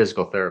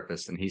physical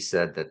therapist, and he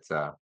said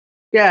that,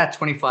 yeah,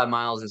 25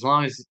 miles, as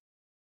long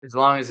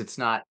as it's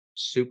not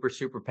super,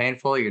 super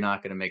painful, you're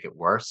not gonna make it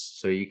worse.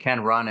 So you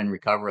can run and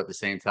recover at the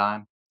same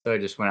time. So I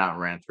just went out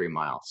and ran 3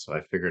 miles. So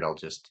I figured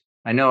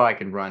I know I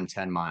can run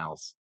 10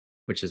 miles,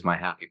 which is my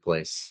happy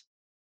place.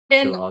 So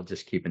And I'll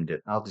just keep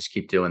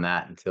doing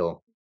that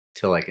until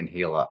I can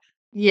heal up.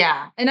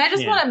 yeah, and I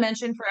just Yeah. want to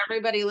mention for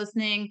everybody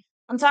listening,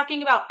 I'm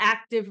talking about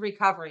active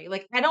recovery.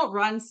 Like I don't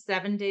run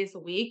 7 days a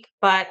week,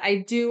 but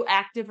I do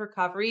active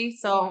recovery.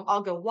 So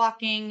I'll go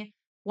walking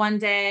one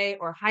day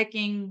or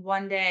hiking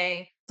one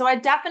day. So I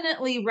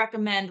definitely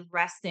recommend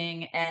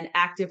resting and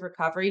active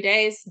recovery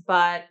days,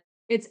 but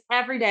it's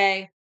every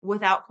day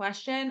without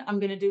question. I'm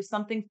going to do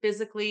something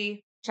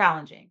physically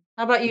challenging.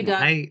 How about you,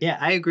 Doug?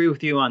 I agree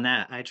with you on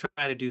that. I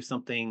try to do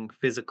something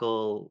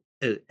physical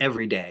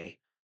every day.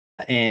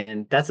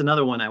 And that's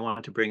another one I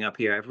wanted to bring up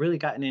here. I've really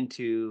gotten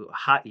into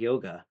hot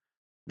yoga.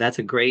 That's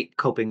a great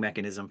coping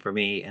mechanism for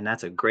me, and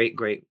that's a great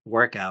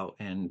workout.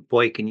 And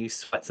boy, can you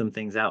sweat some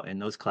things out in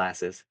those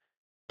classes.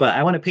 But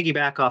I want to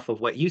piggyback off of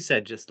what you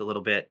said just a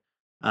little bit.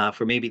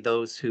 For maybe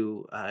those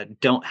who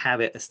don't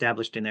have it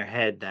established in their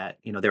head that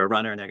they're a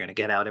runner and they're going to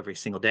get out every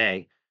single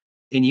day.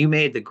 And you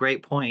made the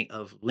great point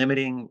of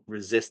limiting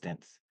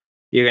resistance.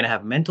 You're going to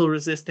have mental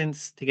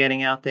resistance to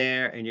getting out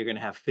there, and you're going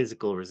to have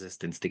physical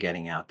resistance to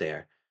getting out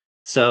there.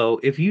 So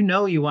if you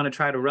know you want to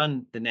try to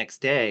run the next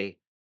day,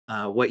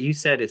 what you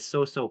said is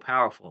so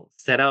powerful.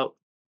 Set out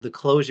the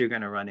clothes you're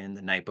going to run in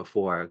the night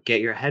before,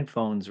 get your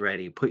headphones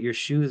ready, put your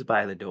shoes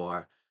by the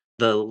door.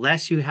 The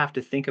less you have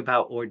to think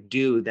about or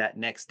do that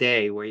next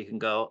day, where you can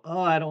go,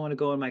 oh, I don't want to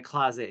go in my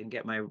closet and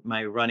get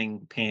my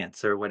running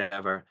pants or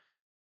whatever,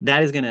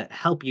 that is going to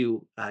help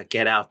you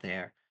get out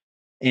there.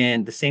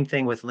 And the same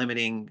thing with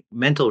limiting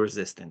mental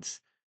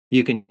resistance.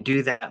 You can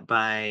do that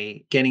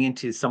by getting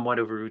into somewhat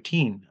of a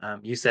routine.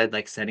 You said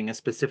like setting a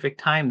specific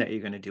time that you're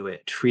going to do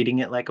it, treating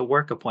it like a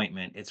work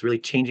appointment. It's really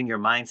changing your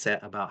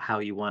mindset about how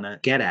you want to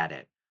get at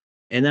it.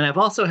 And then I've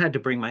also had to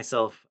bring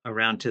myself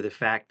around to the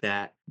fact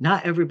that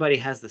not everybody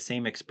has the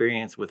same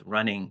experience with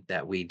running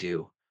that we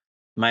do.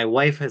 My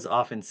wife has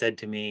often said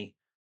to me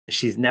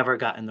she's never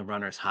gotten the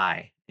runner's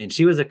high. And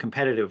she was a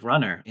competitive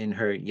runner in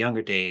her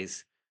younger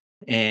days.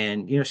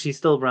 And, she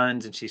still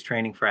runs and she's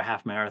training for a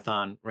half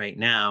marathon right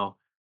now.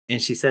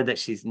 And she said that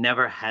she's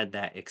never had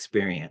that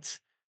experience.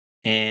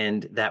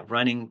 and that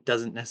running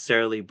doesn't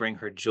necessarily bring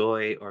her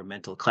joy or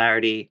mental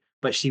clarity,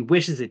 but she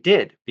wishes it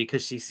did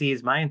because she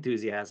sees my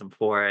enthusiasm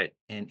for it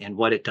and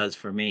what it does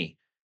for me.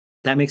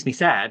 That makes me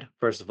sad,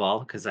 first of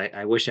all, because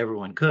I wish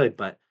everyone could,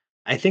 but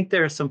I think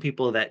there are some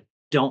people that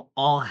don't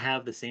all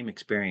have the same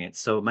experience.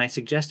 So my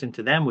suggestion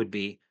to them would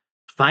be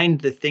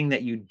find the thing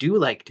that you do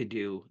like to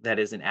do that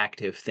is an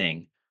active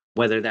thing,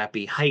 whether that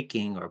be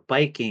hiking or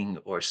biking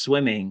or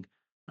swimming.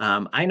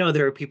 I know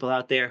there are people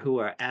out there who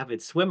are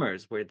avid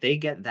swimmers where they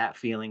get that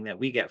feeling that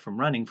we get from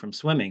running from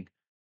swimming.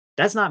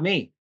 That's not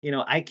me.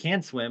 I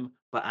can swim,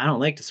 but I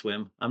don't like to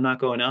swim. I'm not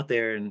going out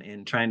there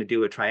and trying to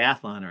do a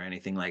triathlon or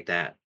anything like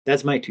that.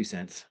 That's my 2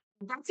 cents.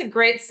 That's a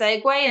great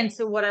segue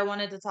into what I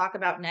wanted to talk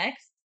about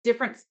next,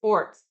 different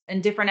sports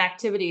and different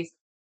activities.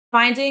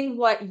 Finding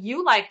what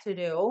you like to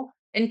do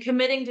and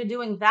committing to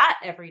doing that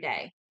every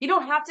day. You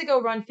don't have to go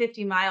run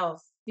 50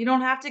 miles. You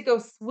don't have to go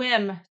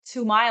swim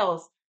 2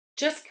 miles.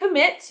 Just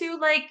commit to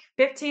like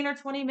 15 or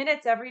 20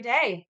 minutes every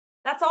day.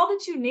 That's all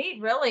that you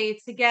need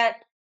really to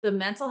get the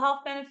mental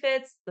health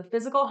benefits, the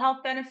physical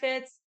health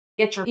benefits,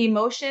 get your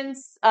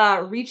emotions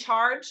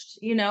recharged,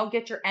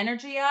 get your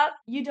energy up.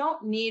 You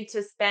don't need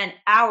to spend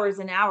hours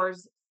and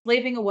hours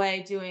slaving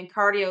away doing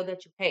cardio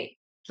that you hate.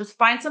 Just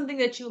find something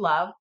that you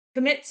love,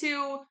 commit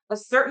to a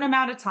certain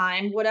amount of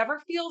time,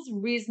 whatever feels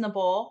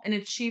reasonable and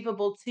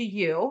achievable to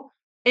you,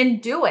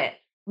 and do it.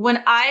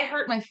 When I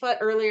hurt my foot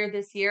earlier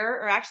this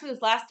year, or actually it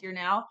was last year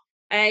now,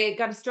 I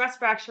got a stress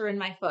fracture in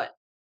my foot.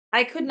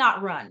 I could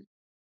not run.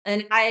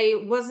 And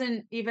I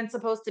wasn't even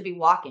supposed to be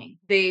walking.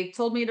 They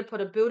told me to put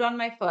a boot on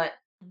my foot.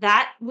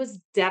 That was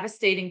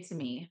devastating to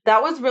me.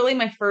 That was really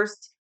my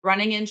first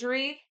running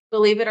injury,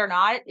 believe it or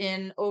not,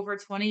 in over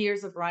 20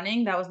 years of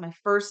running. That was my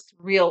first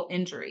real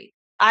injury.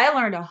 I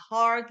learned a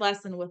hard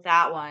lesson with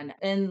that one.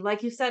 And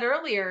like you said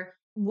earlier,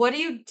 what do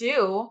you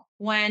do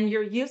when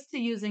you're used to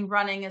using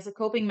running as a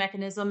coping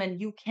mechanism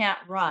and you can't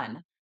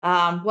run?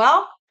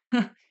 Well,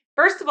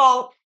 first of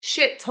all,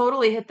 shit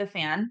totally hit the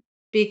fan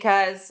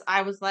because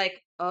I was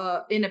like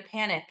in a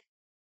panic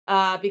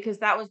because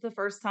that was the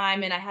first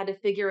time and I had to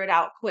figure it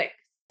out quick.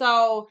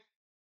 So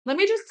let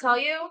me just tell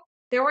you,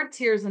 there were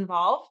tears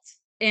involved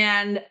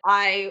and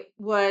I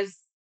was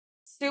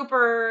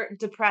super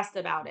depressed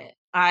about it.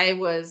 I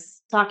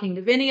was talking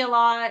to Vinny a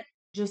lot,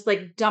 just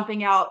like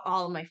dumping out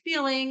all of my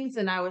feelings.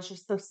 And I was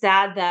just so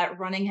sad that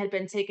running had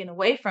been taken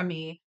away from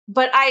me.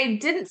 But I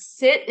didn't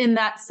sit in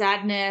that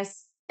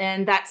sadness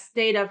and that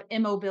state of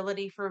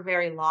immobility for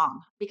very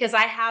long because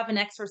I have an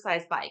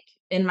exercise bike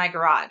in my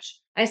garage.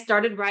 I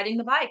started riding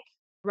the bike.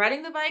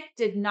 Riding the bike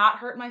did not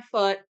hurt my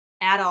foot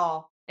at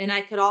all. And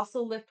I could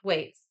also lift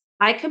weights.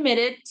 I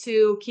committed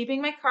to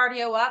keeping my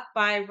cardio up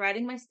by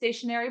riding my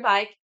stationary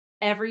bike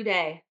every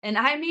day. And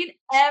I mean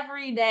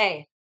every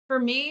day. For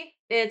me,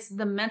 it's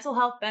the mental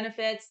health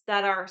benefits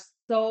that are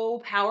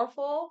so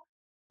powerful.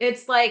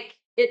 It's like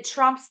it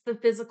trumps the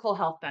physical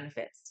health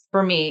benefits.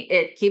 For me,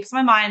 it keeps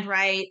my mind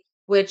right,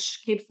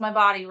 which keeps my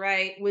body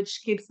right,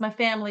 which keeps my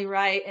family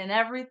right, and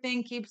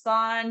everything keeps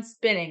on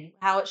spinning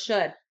how it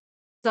should.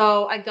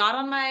 So I got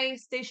on my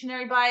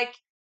stationary bike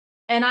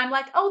and I'm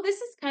like, "Oh, this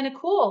is kinda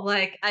cool."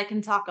 Like, I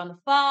can talk on the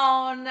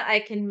phone, I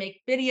can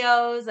make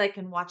videos, I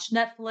can watch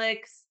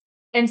Netflix,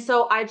 and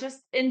so I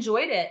just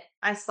enjoyed it.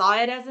 I saw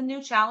it as a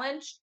new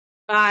challenge.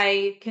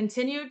 I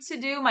continued to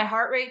do my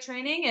heart rate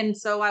training, and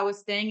so I was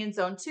staying in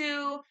zone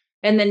 2,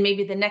 and then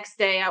maybe the next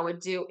day I would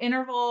do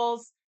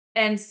intervals,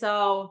 and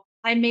so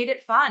I made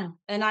it fun,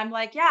 and I'm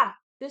like, "Yeah,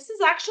 this is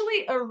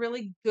actually a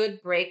really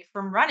good break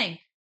from running."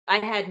 I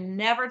had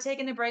never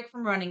taken a break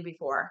from running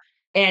before,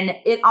 and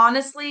it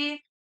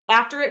honestly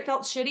after it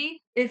felt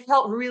shitty, it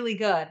felt really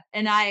good,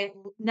 and I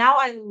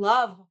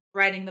love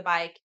riding the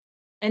bike,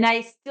 and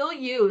I still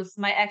use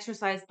my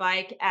exercise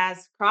bike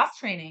as cross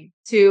training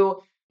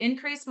to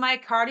increase my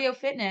cardio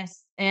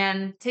fitness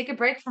and take a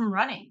break from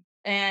running.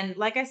 And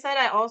like I said,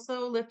 I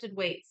also lifted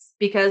weights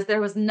because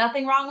there was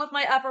nothing wrong with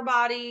my upper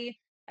body.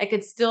 I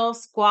could still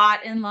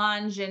squat and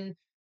lunge and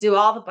do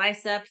all the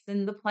biceps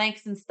and the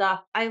planks and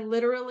stuff. I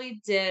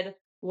literally did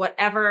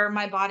whatever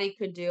my body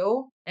could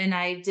do. And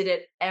I did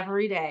it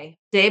every day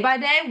by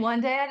day,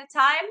 one day at a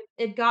time.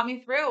 It got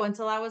me through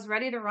until I was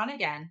ready to run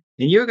again.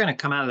 And you're going to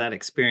come out of that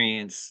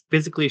experience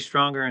physically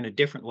stronger in a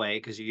different way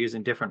because you're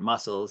using different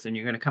muscles. And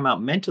you're going to come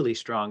out mentally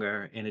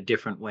stronger in a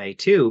different way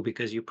too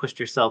because you pushed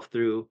yourself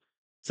through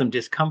some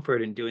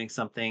discomfort in doing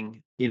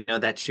something,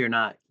 that you're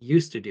not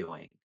used to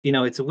doing.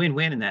 It's a win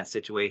win in that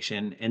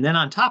situation. And then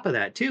on top of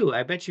that, too,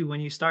 I bet you when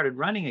you started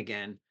running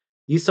again,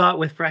 you saw it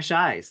with fresh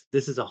eyes.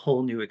 This is a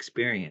whole new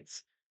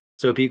experience.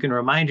 So if you can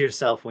remind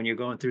yourself when you're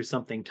going through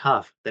something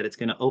tough that it's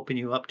going to open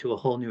you up to a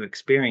whole new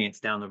experience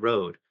down the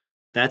road,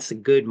 that's a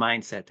good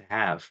mindset to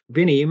have.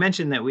 Vinny, you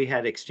mentioned that we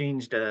had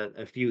exchanged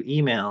a few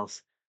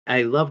emails.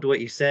 I loved what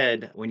you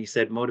said when you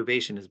said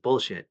motivation is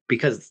bullshit,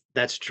 because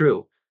that's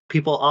true.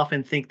 People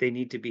often think they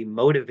need to be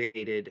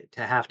motivated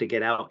to have to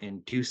get out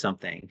and do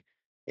something.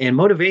 And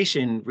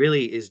motivation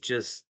really is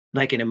just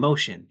like an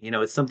emotion.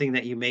 It's something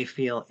that you may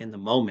feel in the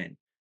moment.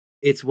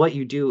 It's what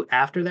you do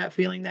after that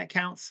feeling that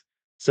counts.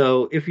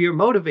 So if you're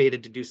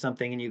motivated to do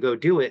something and you go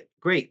do it,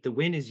 great. The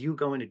win is you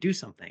going to do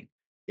something.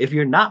 If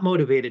you're not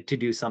motivated to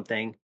do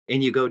something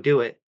and you go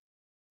do it,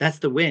 that's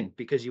the win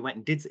because you went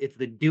and did. It's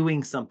the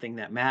doing something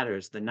that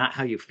matters, the not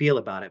how you feel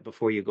about it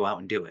before you go out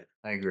and do it.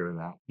 I agree with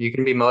that. You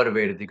can be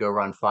motivated to go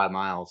run 5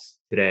 miles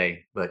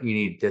today, but you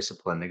need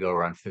discipline to go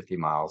run 50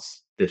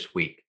 miles this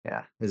week.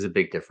 Yeah, there's a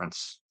big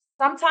difference.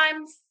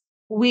 Sometimes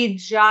we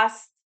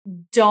just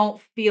don't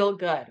feel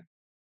good.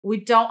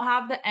 We don't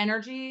have the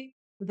energy,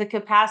 the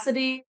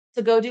capacity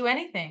to go do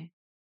anything.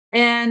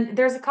 And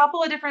there's a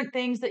couple of different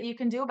things that you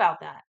can do about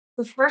that.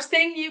 The first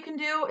thing you can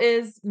do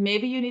is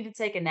maybe you need to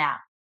take a nap.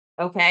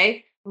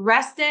 Okay.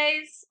 Rest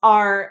days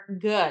are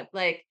good.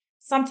 Like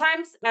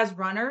sometimes as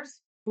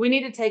runners, we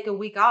need to take a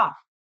week off.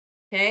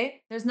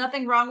 Okay. There's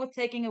nothing wrong with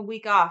taking a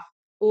week off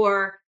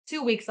or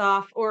 2 weeks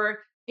off or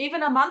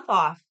even a month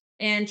off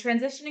and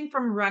transitioning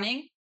from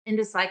running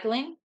into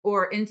cycling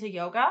or into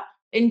yoga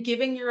and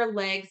giving your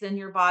legs and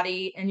your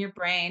body and your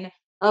brain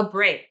a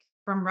break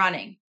from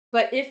running.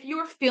 But if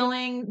you're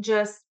feeling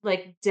just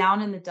like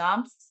down in the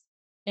dumps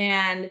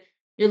and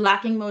you're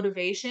lacking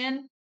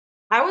motivation,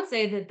 I would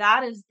say that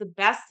that is the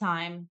best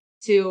time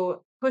to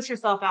push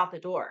yourself out the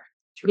door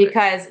That's right.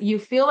 because you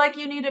feel like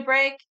you need a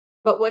break,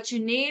 but what you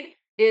need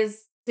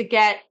is to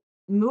get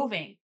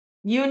moving.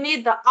 You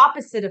need the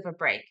opposite of a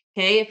break.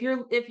 Okay.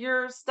 If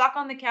you're stuck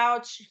on the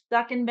couch,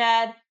 stuck in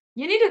bed,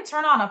 you need to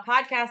turn on a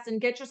podcast and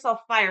get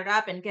yourself fired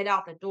up and get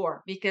out the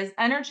door because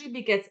energy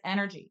begets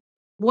energy.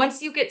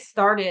 Once you get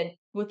started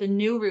with a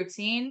new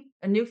routine,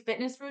 a new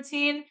fitness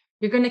routine,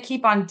 you're going to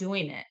keep on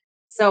doing it.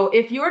 So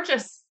if you're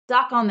just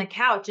stuck on the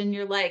couch and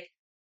you're like,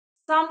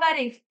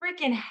 somebody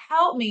freaking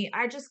help me,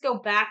 I just go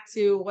back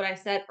to what I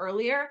said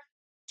earlier.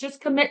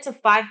 Just commit to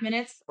 5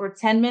 minutes or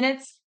 10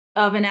 minutes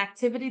of an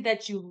activity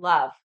that you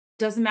love.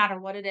 Doesn't matter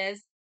what it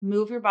is.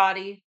 Move your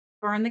body,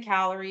 burn the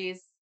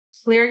calories,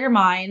 clear your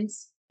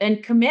minds,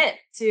 and commit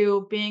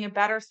to being a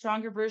better,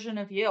 stronger version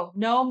of you.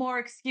 No more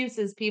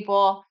excuses,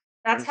 people.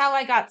 That's how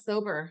I got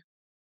sober.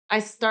 I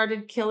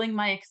started killing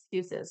my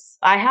excuses.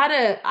 I had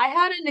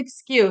an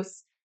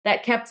excuse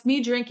that kept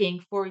me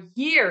drinking for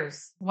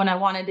years when I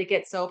wanted to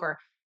get sober.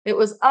 It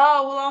was,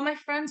 "Oh, well, all my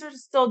friends are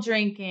still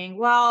drinking.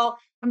 Well,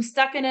 I'm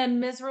stuck in a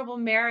miserable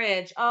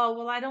marriage. Oh,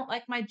 well, I don't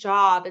like my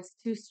job. It's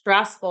too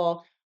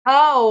stressful.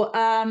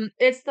 Oh,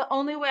 it's the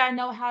only way I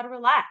know how to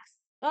relax.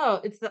 Oh,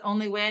 it's the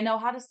only way I know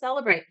how to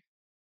celebrate."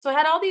 So I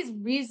had all these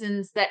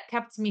reasons that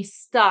kept me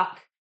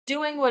stuck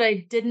doing what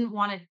I didn't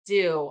want to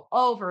do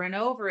over and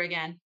over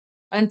again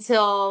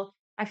until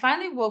I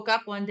finally woke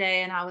up one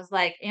day and I was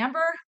like,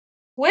 Amber,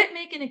 quit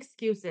making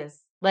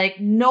excuses. Like,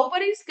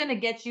 nobody's going to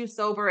get you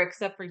sober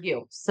except for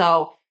you.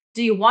 So,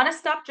 do you want to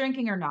stop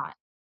drinking or not?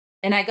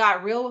 And I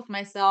got real with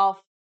myself.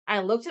 I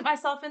looked at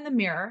myself in the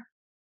mirror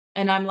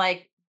and I'm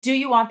like, do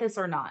you want this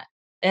or not?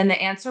 And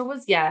the answer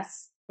was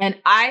yes.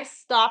 And I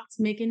stopped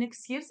making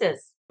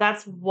excuses.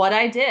 That's what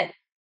I did.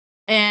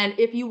 And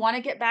if you want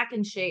to get back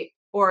in shape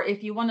or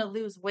if you want to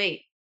lose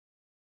weight,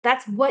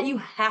 that's what you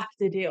have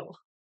to do.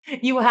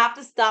 You have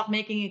to stop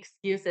making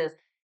excuses.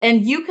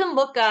 And you can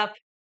look up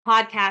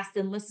podcasts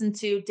and listen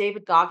to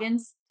David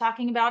Goggins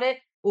talking about it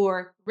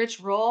or Rich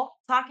Roll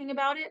talking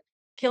about it.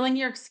 Killing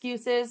your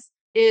excuses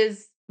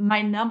is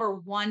my number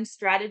one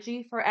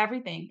strategy for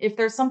everything. If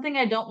there's something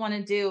I don't want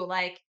to do,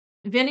 like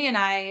Vinny and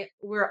I,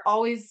 we're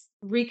always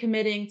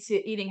recommitting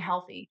to eating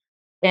healthy.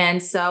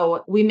 And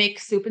so we make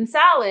soup and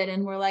salad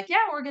and we're like,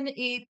 yeah, we're going to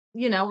eat,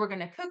 we're going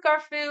to cook our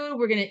food,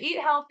 we're going to eat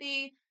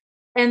healthy,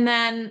 and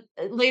then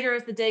later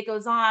as the day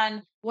goes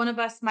on, one of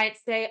us might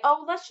say,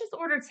 "Oh, let's just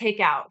order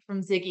takeout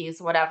from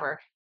Ziggy's, whatever."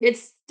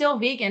 It's still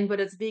vegan,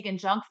 but it's vegan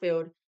junk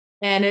food.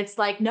 And it's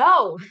like,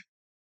 no,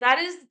 that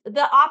is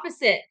the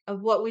opposite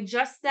of what we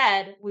just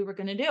said we were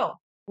going to do.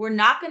 We're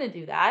not going to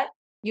do that.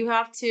 You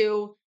have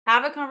to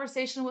have a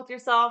conversation with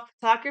yourself,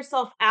 talk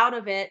yourself out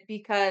of it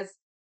because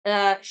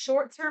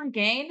short term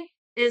gain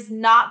is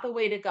not the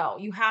way to go.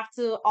 You have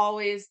to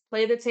always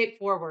play the tape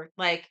forward.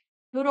 Like,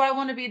 who do I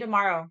want to be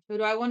tomorrow? Who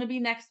do I want to be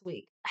next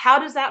week? How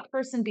does that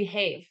person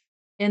behave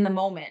in the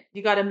moment?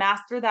 You got to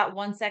master that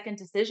 1 second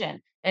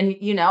decision. And,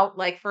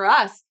 like for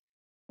us,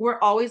 we're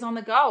always on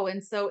the go.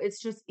 And so it's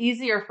just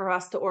easier for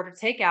us to order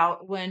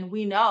takeout when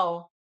we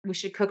know we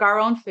should cook our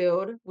own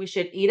food. We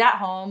should eat at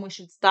home. We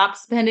should stop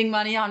spending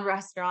money on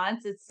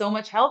restaurants. It's so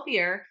much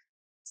healthier.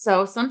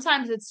 So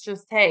sometimes it's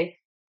just, hey,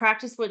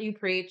 practice what you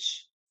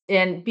preach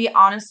and be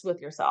honest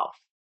with yourself.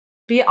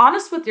 Be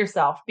honest with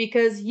yourself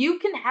because you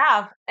can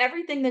have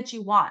everything that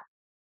you want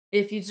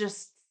if you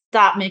just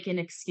stop making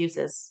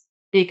excuses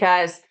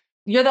because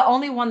you're the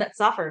only one that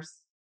suffers.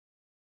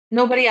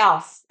 Nobody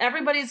else.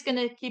 Everybody's going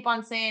to keep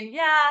on saying,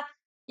 yeah,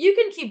 you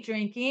can keep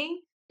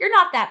drinking. You're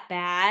not that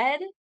bad.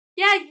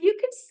 Yeah, you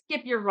can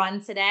skip your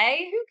run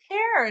today. Who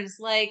cares?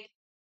 Like,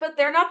 but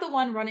they're not the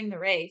one running the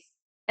race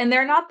and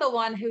they're not the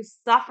one who's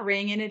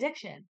suffering in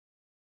addiction.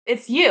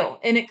 It's you.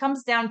 And it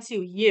comes down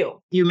to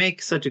you. You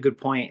make such a good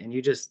point, and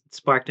you just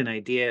sparked an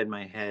idea in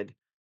my head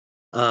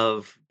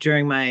of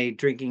during my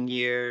drinking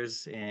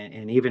years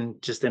and even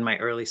just in my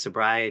early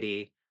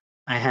sobriety,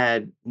 I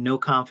had no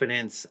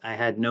confidence. I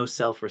had no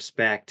self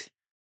respect,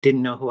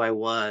 didn't know who I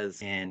was.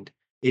 And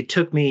it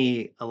took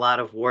me a lot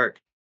of work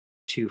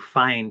to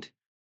find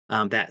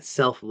that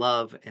self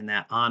love and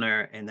that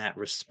honor and that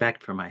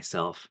respect for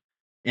myself.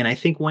 And I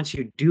think once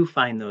you do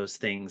find those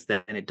things,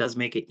 then it does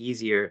make it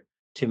easier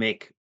to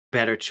make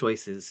better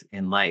choices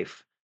in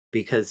life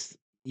because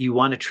you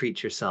want to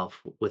treat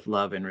yourself with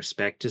love and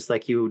respect, just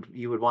like you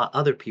would want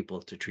other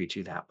people to treat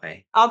you that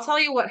way. I'll tell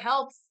you what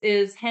helps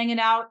is hanging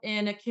out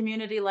in a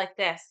community like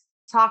this,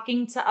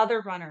 talking to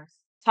other runners,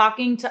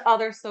 talking to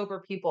other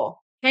sober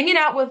people, hanging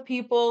out with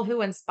people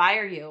who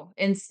inspire you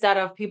instead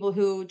of people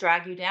who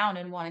drag you down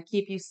and want to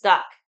keep you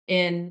stuck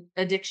in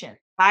addiction.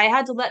 I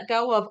had to let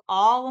go of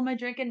all of my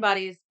drinking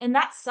buddies, and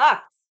that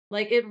sucked.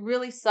 Like it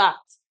really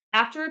sucked.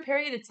 After a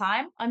period of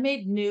time, I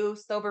made new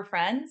sober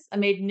friends. I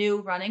made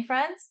new running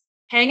friends.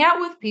 Hang out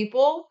with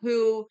people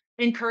who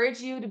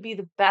encourage you to be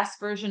the best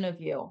version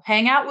of you.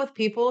 Hang out with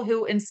people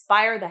who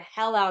inspire the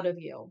hell out of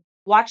you.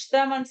 Watch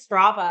them on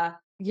Strava.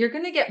 You're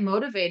going to get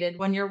motivated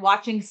when you're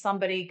watching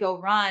somebody go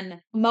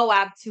run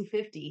Moab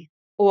 250.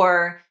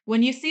 Or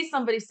when you see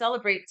somebody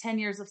celebrate 10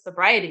 years of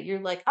sobriety, you're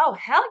like, oh,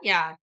 hell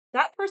yeah.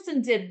 That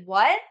person did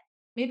what?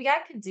 Maybe I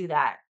could do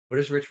that. What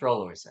does Rich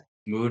Roll always say?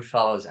 Mood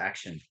follows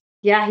action.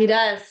 Yeah, he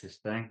does. That's his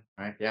thing,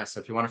 right? Yeah. So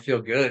if you want to feel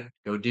good,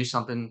 go do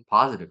something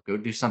positive. Go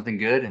do something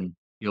good, and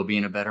you'll be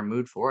in a better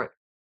mood for it.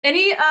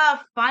 Any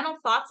final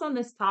thoughts on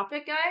this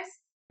topic, guys?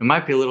 It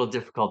might be a little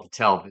difficult to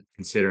tell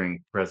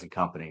considering present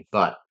company,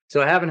 but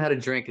so I haven't had a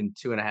drink in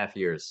 2.5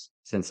 years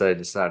since I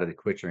decided to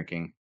quit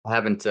drinking. I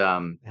haven't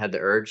had the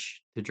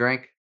urge to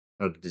drink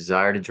or the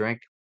desire to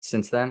drink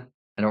since then.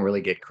 I don't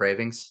really get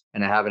cravings,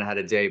 and I haven't had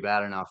a day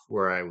bad enough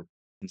where I would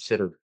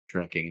consider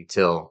drinking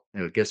until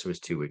I guess it was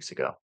 2 weeks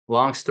ago.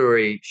 Long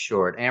story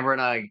short, Amber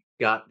and I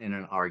got in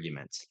an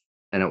argument,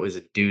 and it was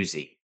a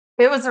doozy.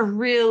 It was a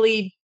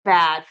really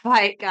bad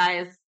fight,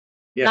 guys.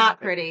 Yeah,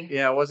 Not pretty.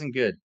 yeah, it wasn't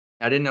good.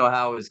 I didn't know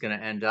how it was going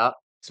to end up.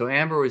 So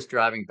Amber was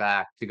driving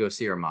back to go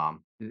see her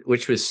mom,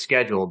 which was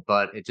scheduled,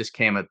 but it just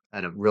came at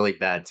a really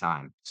bad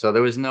time. So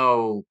there was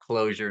no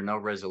closure, no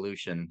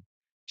resolution.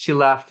 She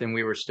left and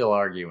we were still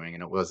arguing,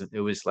 and it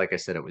was like I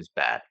said, it was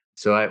bad.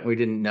 So we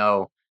didn't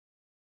know,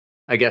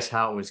 I guess,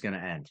 how it was going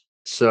to end.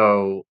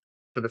 So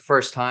for the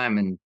first time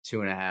in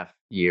 2.5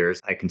 years,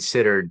 I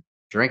considered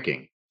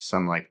drinking. So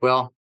I'm like,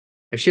 well,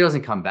 if she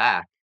doesn't come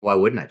back, why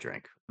wouldn't I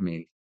drink? I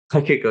mean, I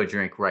could go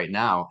drink right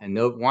now, and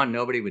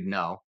nobody would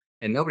know,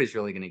 and nobody's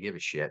really going to give a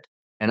shit.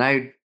 And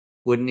I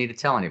wouldn't need to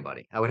tell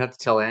anybody. I would have to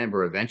tell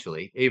Amber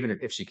eventually, even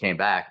if she came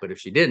back. But if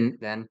she didn't,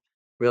 then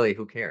really,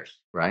 who cares,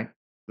 right?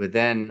 But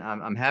then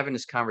I'm having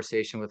this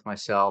conversation with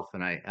myself,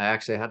 and I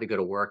actually had to go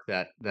to work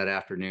that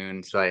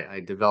afternoon. So I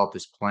developed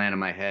this plan in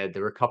my head.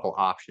 There were a couple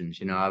options.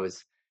 I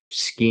was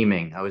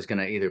scheming. I was going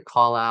to either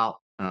call out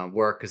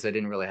work because I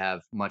didn't really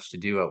have much to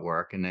do at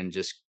work, and then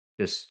just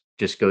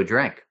go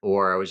drink,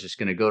 or I was just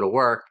going to go to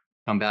work,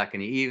 come back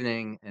in the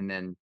evening, and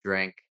then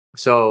drink.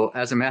 So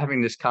as I'm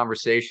having this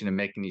conversation and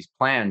making these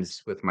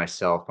plans with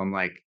myself, I'm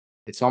like,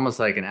 it's almost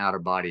like an out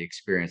of body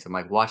experience. I'm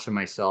like watching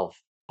myself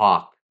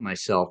talk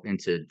myself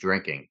into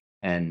drinking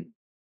and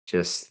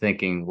just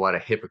thinking what a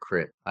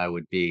hypocrite I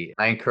would be.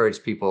 I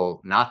encourage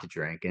people not to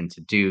drink and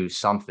to do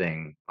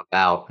something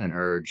about an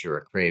urge or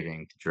a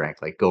craving to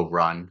drink, like go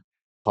run,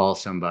 call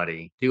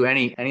somebody, do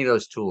any of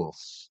those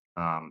tools.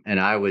 And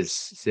I was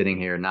sitting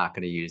here not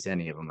going to use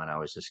any of them, and I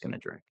was just going to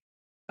drink.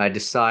 I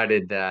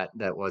decided that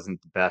that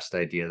wasn't the best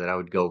idea, that I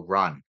would go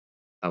run.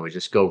 I would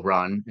just go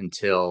run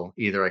until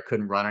either I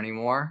couldn't run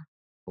anymore,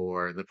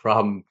 or the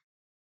problem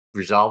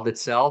resolved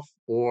itself,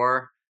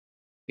 or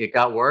it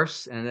got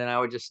worse, and then I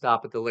would just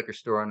stop at the liquor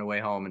store on the way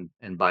home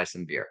and buy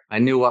some beer. I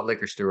knew what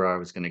liquor store I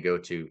was gonna go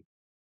to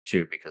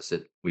because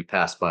we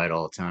passed by it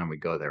all the time, we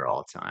go there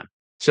all the time.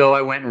 So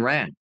I went and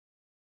ran,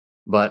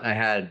 but I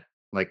had,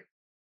 like,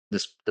 the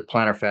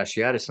plantar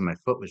fasciitis and my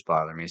foot was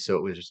bothering me, so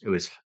it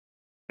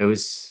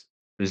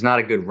was not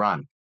a good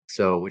run,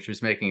 so which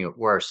was making it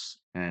worse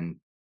and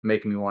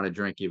making me wanna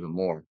drink even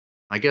more.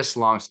 I guess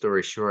long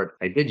story short,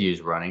 I did use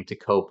running to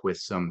cope with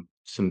some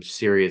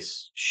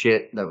serious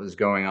shit that was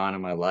going on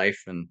in my life,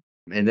 and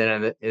then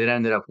it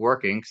ended up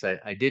working 'cause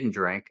I didn't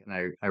drink,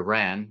 and I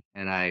ran,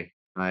 and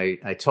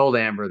I told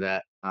Amber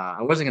that,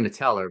 I wasn't gonna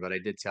tell her, but I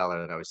did tell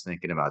her that I was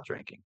thinking about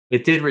drinking.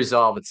 It did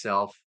resolve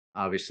itself.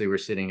 Obviously, we're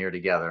sitting here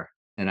together,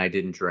 and I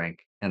didn't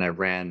drink, and I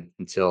ran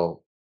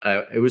until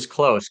it was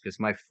close because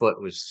my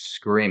foot was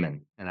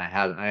screaming, and I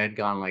had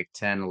gone like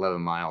 10,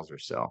 11 miles or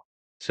so.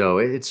 So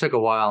it took a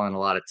while and a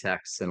lot of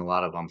texts and a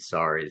lot of I'm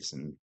sorries,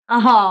 and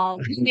Oh,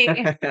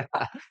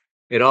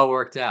 it all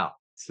worked out.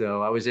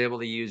 So I was able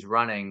to use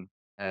running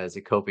as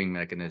a coping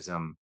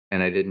mechanism,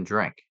 and I didn't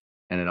drink,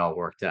 and it all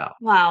worked out.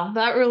 wow.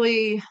 That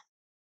really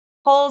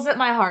pulls at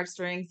my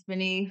heartstrings,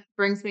 Vinny.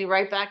 Brings me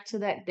right back to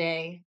that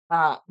day.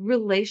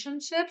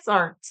 Relationships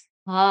are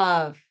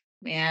tough,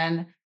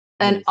 man.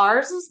 And Yes.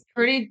 ours is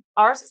pretty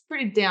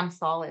damn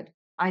solid.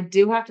 I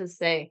do have to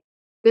say,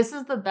 this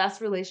is the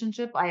best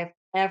relationship I have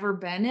ever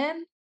been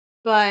in,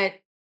 but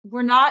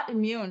we're not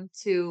immune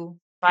to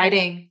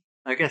fighting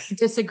I guess.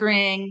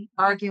 disagreeing,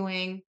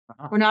 arguing.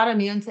 Uh-huh. We're not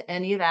immune to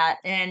any of that.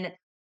 And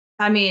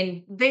I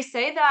mean, they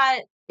say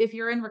that if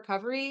you're in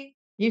recovery,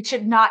 you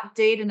should not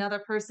date another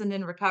person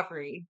in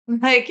recovery.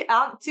 Like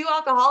two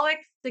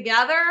alcoholics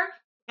together,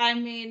 I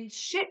mean,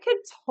 shit could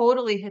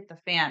totally hit the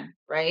fan,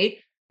 right?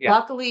 Yeah.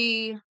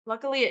 Luckily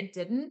it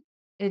didn't.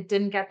 It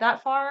didn't get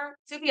that far.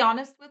 To be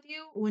honest with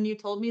you, when you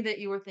told me that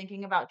you were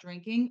thinking about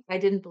drinking, I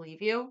didn't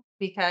believe you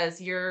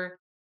because you're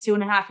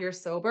 2.5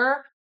 years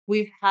sober.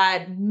 We've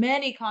had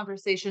many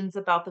conversations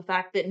about the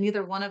fact that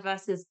neither one of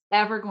us is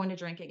ever going to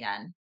drink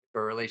again. If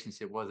our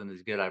relationship wasn't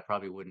as good, I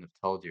probably wouldn't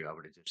have told you. I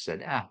would have just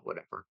said, "Ah,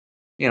 whatever."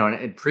 You know,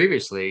 and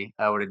previously,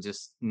 I would have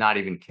just not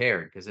even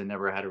cared because I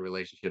never had a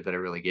relationship that I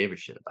really gave a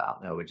shit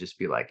about. I would just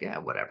be like, "Yeah,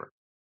 whatever,"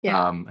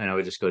 Yeah. and I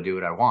would just go do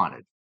what I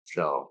wanted.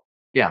 So,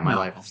 yeah, my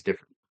life No. is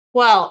different.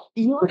 Well,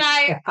 you and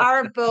I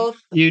are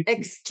both You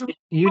extremely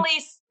you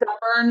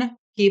stubborn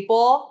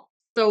people.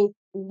 So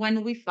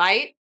when we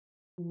fight.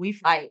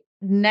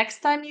 Next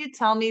time you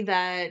tell me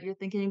that you're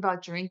thinking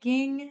about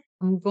drinking,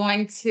 I'm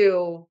going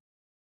to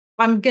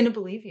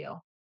believe you.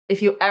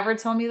 If you ever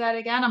tell me that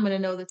again, I'm going to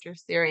know that you're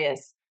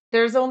serious.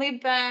 There's only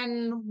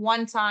been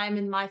one time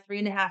in my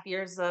 3.5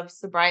 years of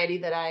sobriety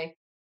that I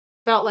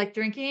felt like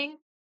drinking,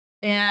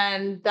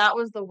 and that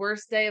was the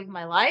worst day of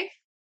my life.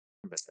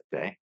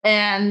 Okay.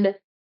 And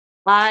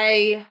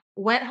I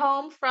went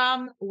home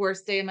from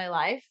worst day of my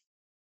life,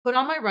 put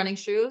on my running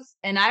shoes,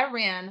 and I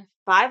ran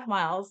 5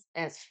 miles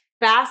as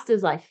fast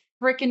as I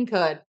freaking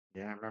could.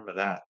 Yeah, I remember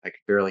that. I could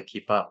barely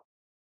keep up.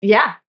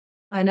 Yeah,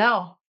 I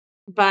know.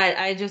 But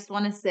I just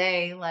wanna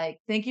say, like,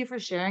 thank you for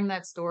sharing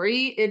that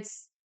story.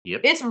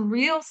 Yep. It's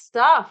real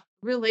stuff.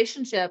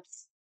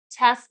 Relationships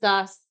test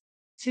us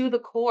to the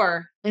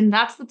core, and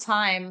that's the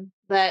time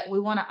that we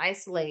wanna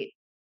isolate,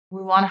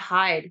 we wanna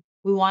hide,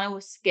 we want to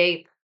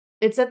escape.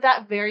 It's at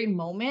that very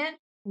moment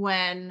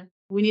when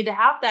we need to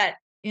have that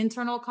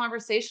internal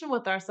conversation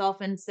with ourselves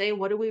and say,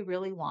 "What do we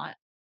really want?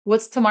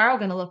 What's tomorrow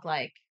gonna look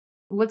like?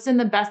 What's in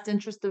the best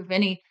interest of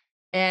Vinny?"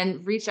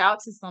 And reach out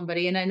to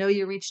somebody, and I know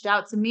you reached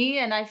out to me,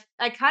 and I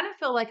kind of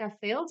feel like I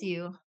failed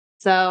you.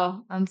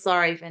 So, I'm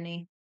sorry,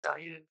 Vinny. No,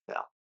 you didn't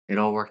fail. It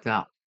all worked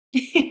out.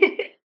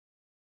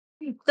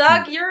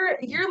 Doug, mm,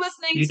 you're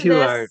listening you to two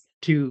are this.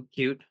 too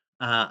cute.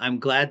 I'm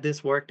glad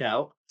this worked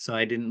out, so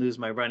I didn't lose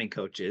my running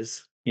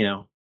coaches.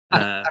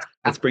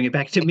 Let's bring it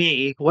back to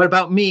me. What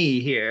about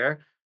me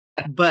here?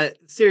 But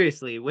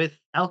seriously, with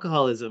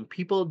alcoholism,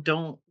 people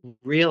who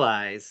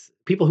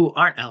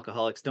aren't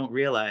alcoholics don't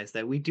realize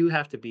that we do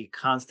have to be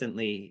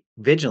constantly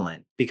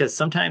vigilant because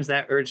sometimes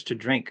that urge to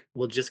drink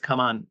will just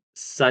come on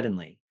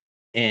suddenly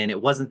and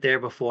it wasn't there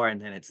before and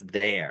then it's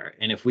there.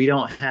 And if we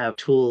don't have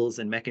tools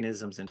and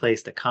mechanisms in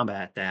place to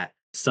combat that,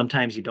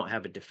 sometimes you don't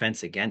have a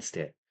defense against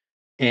it.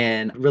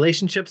 And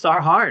relationships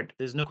are hard.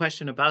 There's no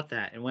question about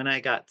that. And when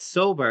I got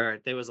sober,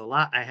 there was a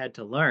lot I had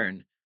to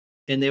learn.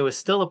 And there was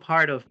still a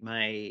part of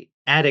my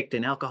addict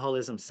and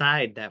alcoholism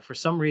side that for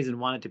some reason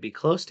wanted to be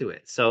close to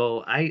it.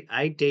 So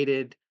I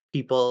dated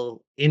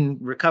people in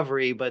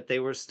recovery, but they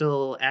were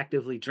still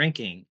actively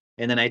drinking.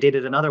 And then I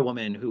dated another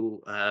woman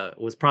who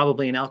was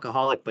probably an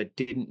alcoholic but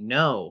didn't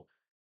know.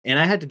 And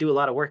I had to do a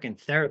lot of work in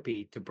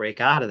therapy to break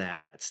out of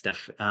that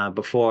stuff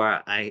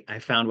before I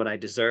found what I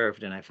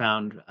deserved, and I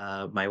found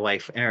my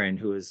wife Erin,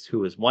 who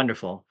was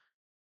wonderful.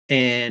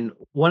 And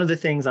one of the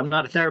things, I'm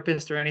not a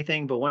therapist or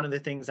anything, but one of the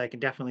things I can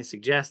definitely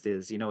suggest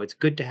is, it's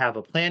good to have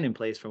a plan in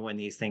place for when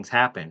these things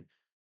happen.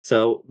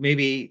 So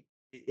maybe,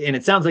 and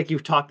it sounds like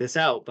you've talked this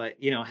out, but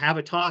have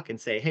a talk and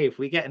say, hey, if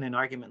we get in an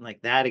argument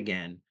like that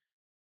again,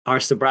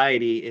 our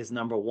sobriety is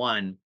number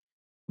one.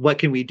 What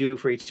can we do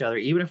for each other,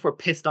 even if we're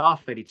pissed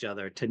off at each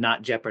other, to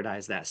not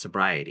jeopardize that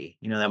sobriety?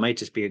 That might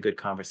just be a good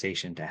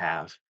conversation to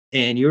have.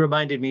 And you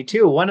reminded me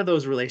too, one of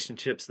those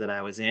relationships that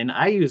I was in,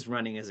 I used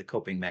running as a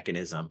coping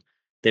mechanism.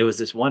 There was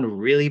this one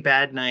really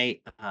bad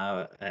night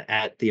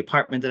at the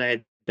apartment that I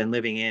had been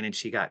living in, and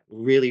she got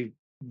really,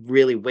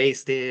 really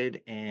wasted.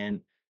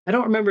 And I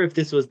don't remember if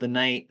this was the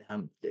night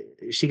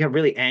she got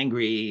really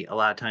angry a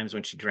lot of times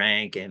when she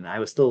drank, and I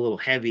was still a little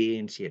heavy,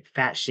 and she had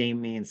fat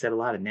shamed me and said a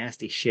lot of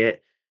nasty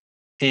shit.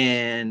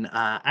 And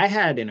I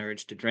had an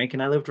urge to drink,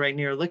 and I lived right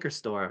near a liquor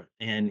store.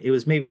 And it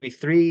was maybe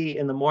 3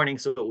 in the morning,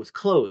 so it was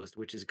closed,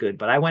 which is good.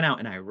 But I went out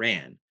and I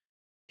ran.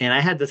 And I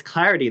had this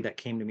clarity that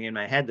came to me in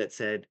my head that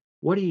said,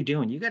 "What are you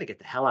doing? You got to get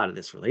the hell out of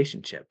this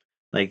relationship.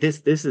 Like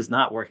this is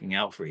not working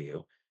out for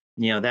you."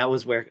 That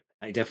was where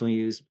I definitely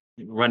used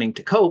running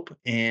to cope,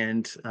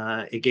 and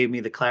it gave me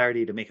the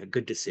clarity to make a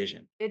good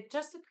decision. It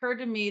just occurred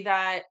to me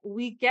that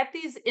we get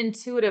these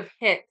intuitive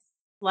hits.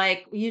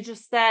 Like you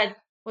just said,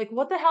 like,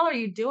 what the hell are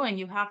you doing?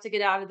 You have to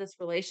get out of this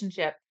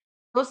relationship.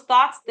 Those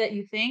thoughts that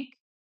you think,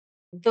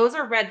 those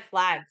are red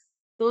flags.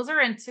 Those are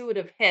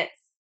intuitive hits.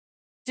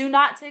 Do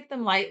not take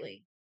them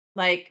lightly.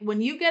 Like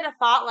when you get a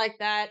thought like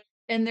that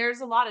and there's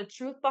a lot of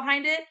truth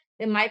behind it,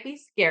 it might be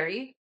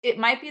scary. It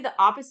might be the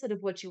opposite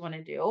of what you want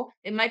to do.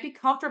 It might be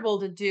comfortable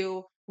to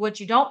do what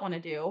you don't want to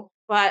do.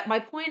 But my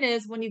point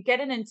is, when you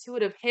get an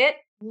intuitive hit,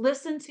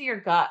 listen to your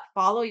gut,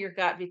 follow your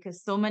gut,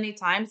 because so many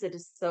times it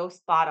is so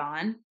spot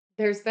on.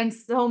 There's been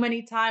so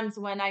many times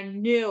when I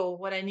knew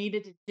what I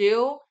needed to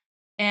do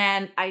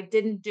and I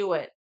didn't do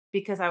it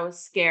because I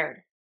was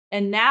scared.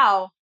 And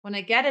now when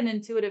I get an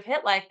intuitive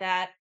hit like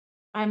that,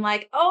 I'm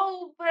like,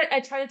 oh, but I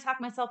try to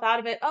talk myself out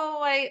of it.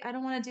 Oh, I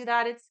don't want to do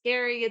that. It's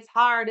scary. It's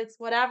hard. It's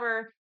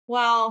whatever.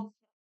 Well,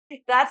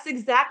 that's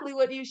exactly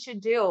what you should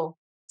do.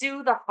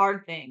 Do the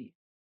hard thing.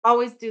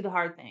 Always do the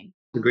hard thing.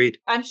 Agreed.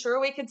 I'm sure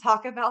we could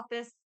talk about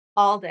this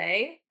all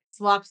day,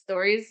 swap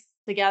stories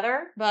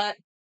together, but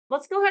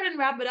let's go ahead and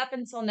wrap it up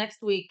until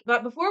next week.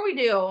 But before we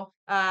do,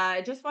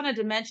 I just wanted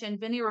to mention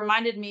Vinny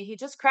reminded me he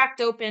just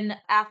cracked open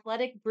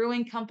Athletic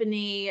Brewing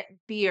Company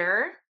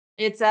beer.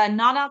 It's a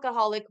non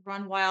alcoholic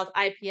Run Wild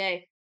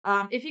IPA.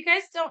 If you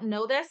guys don't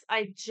know this,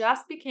 I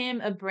just became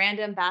a brand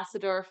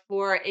ambassador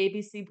for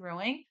ABC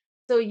Brewing.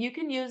 So you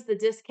can use the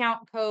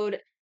discount code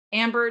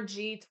Amber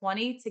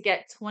G20 to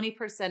get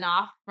 20%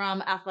 off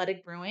from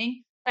Athletic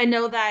Brewing. I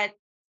know that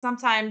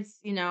sometimes,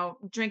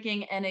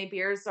 drinking NA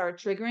beers are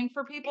triggering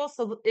for people.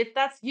 So if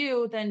that's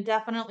you, then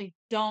definitely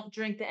don't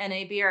drink the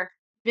NA beer.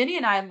 Vinny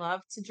and I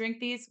love to drink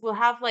these. We'll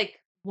have like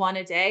one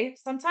a day.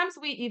 Sometimes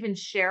we even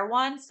share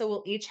one. So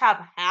we'll each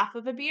have half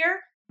of a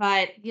beer.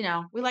 But,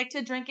 we like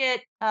to drink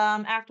it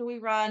after we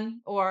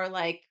run or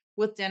like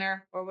with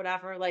dinner or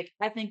whatever. Like,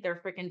 I think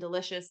they're freaking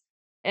delicious.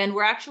 And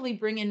we're actually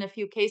bringing a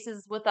few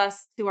cases with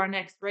us to our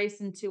next race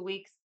in 2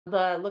 weeks.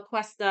 The La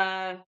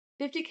Cuesta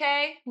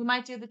 50K. We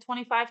might do the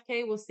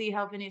 25K. We'll see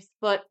how Vinny's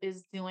foot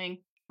is doing.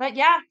 But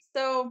yeah,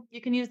 so you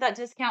can use that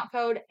discount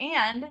code.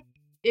 And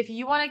if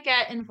you want to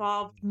get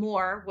involved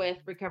more with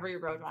Recovery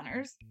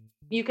Roadrunners,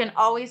 you can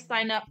always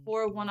sign up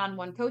for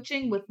one-on-one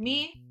coaching with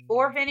me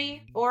or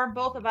Vinny or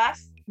both of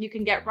us. You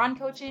can get run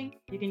coaching,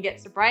 you can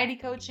get sobriety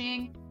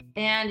coaching,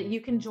 and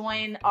you can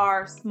join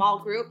our small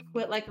group,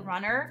 Quit Like a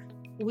Runner.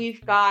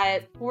 We've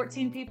got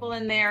 14 people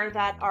in there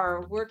that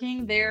are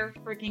working their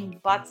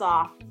freaking butts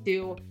off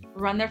to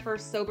run their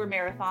first sober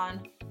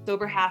marathon,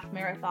 sober half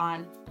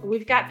marathon.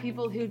 We've got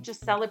people who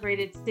just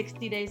celebrated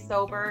 60 days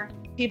sober,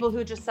 people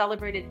who just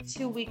celebrated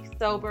 2 weeks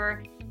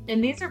sober.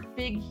 And these are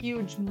big,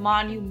 huge,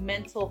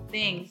 monumental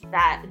things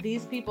that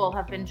these people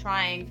have been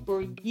trying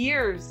for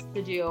years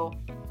to do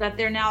that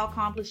they're now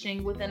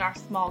accomplishing within our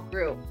small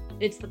group.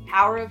 It's the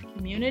power of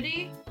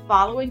community,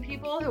 following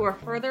people who are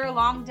further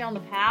along down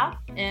the path,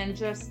 and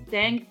just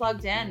staying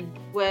plugged in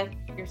with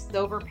your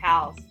sober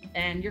pals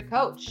and your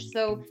coach.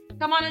 So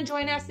come on and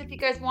join us if you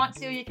guys want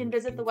to. You can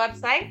visit the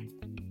website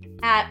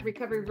at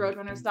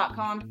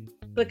recoveryroadrunners.com,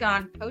 click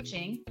on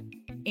coaching.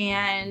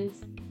 And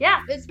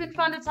yeah, it's been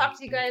fun to talk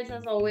to you guys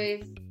as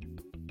always.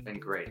 Been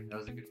great. That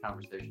was a good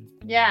conversation.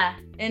 Yeah.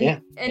 And Yeah.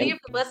 any of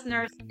the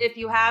listeners, if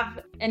you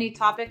have any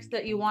topics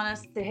that you want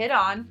us to hit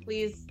on,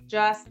 please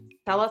just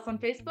tell us on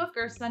Facebook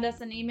or send us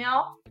an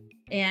email.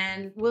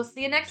 And we'll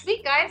see you next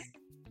week, guys.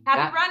 Happy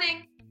Yeah.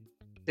 running.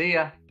 See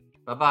ya.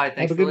 Bye-bye. Thanks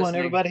Have a for good one, listening.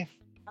 everybody.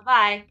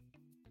 Bye-bye.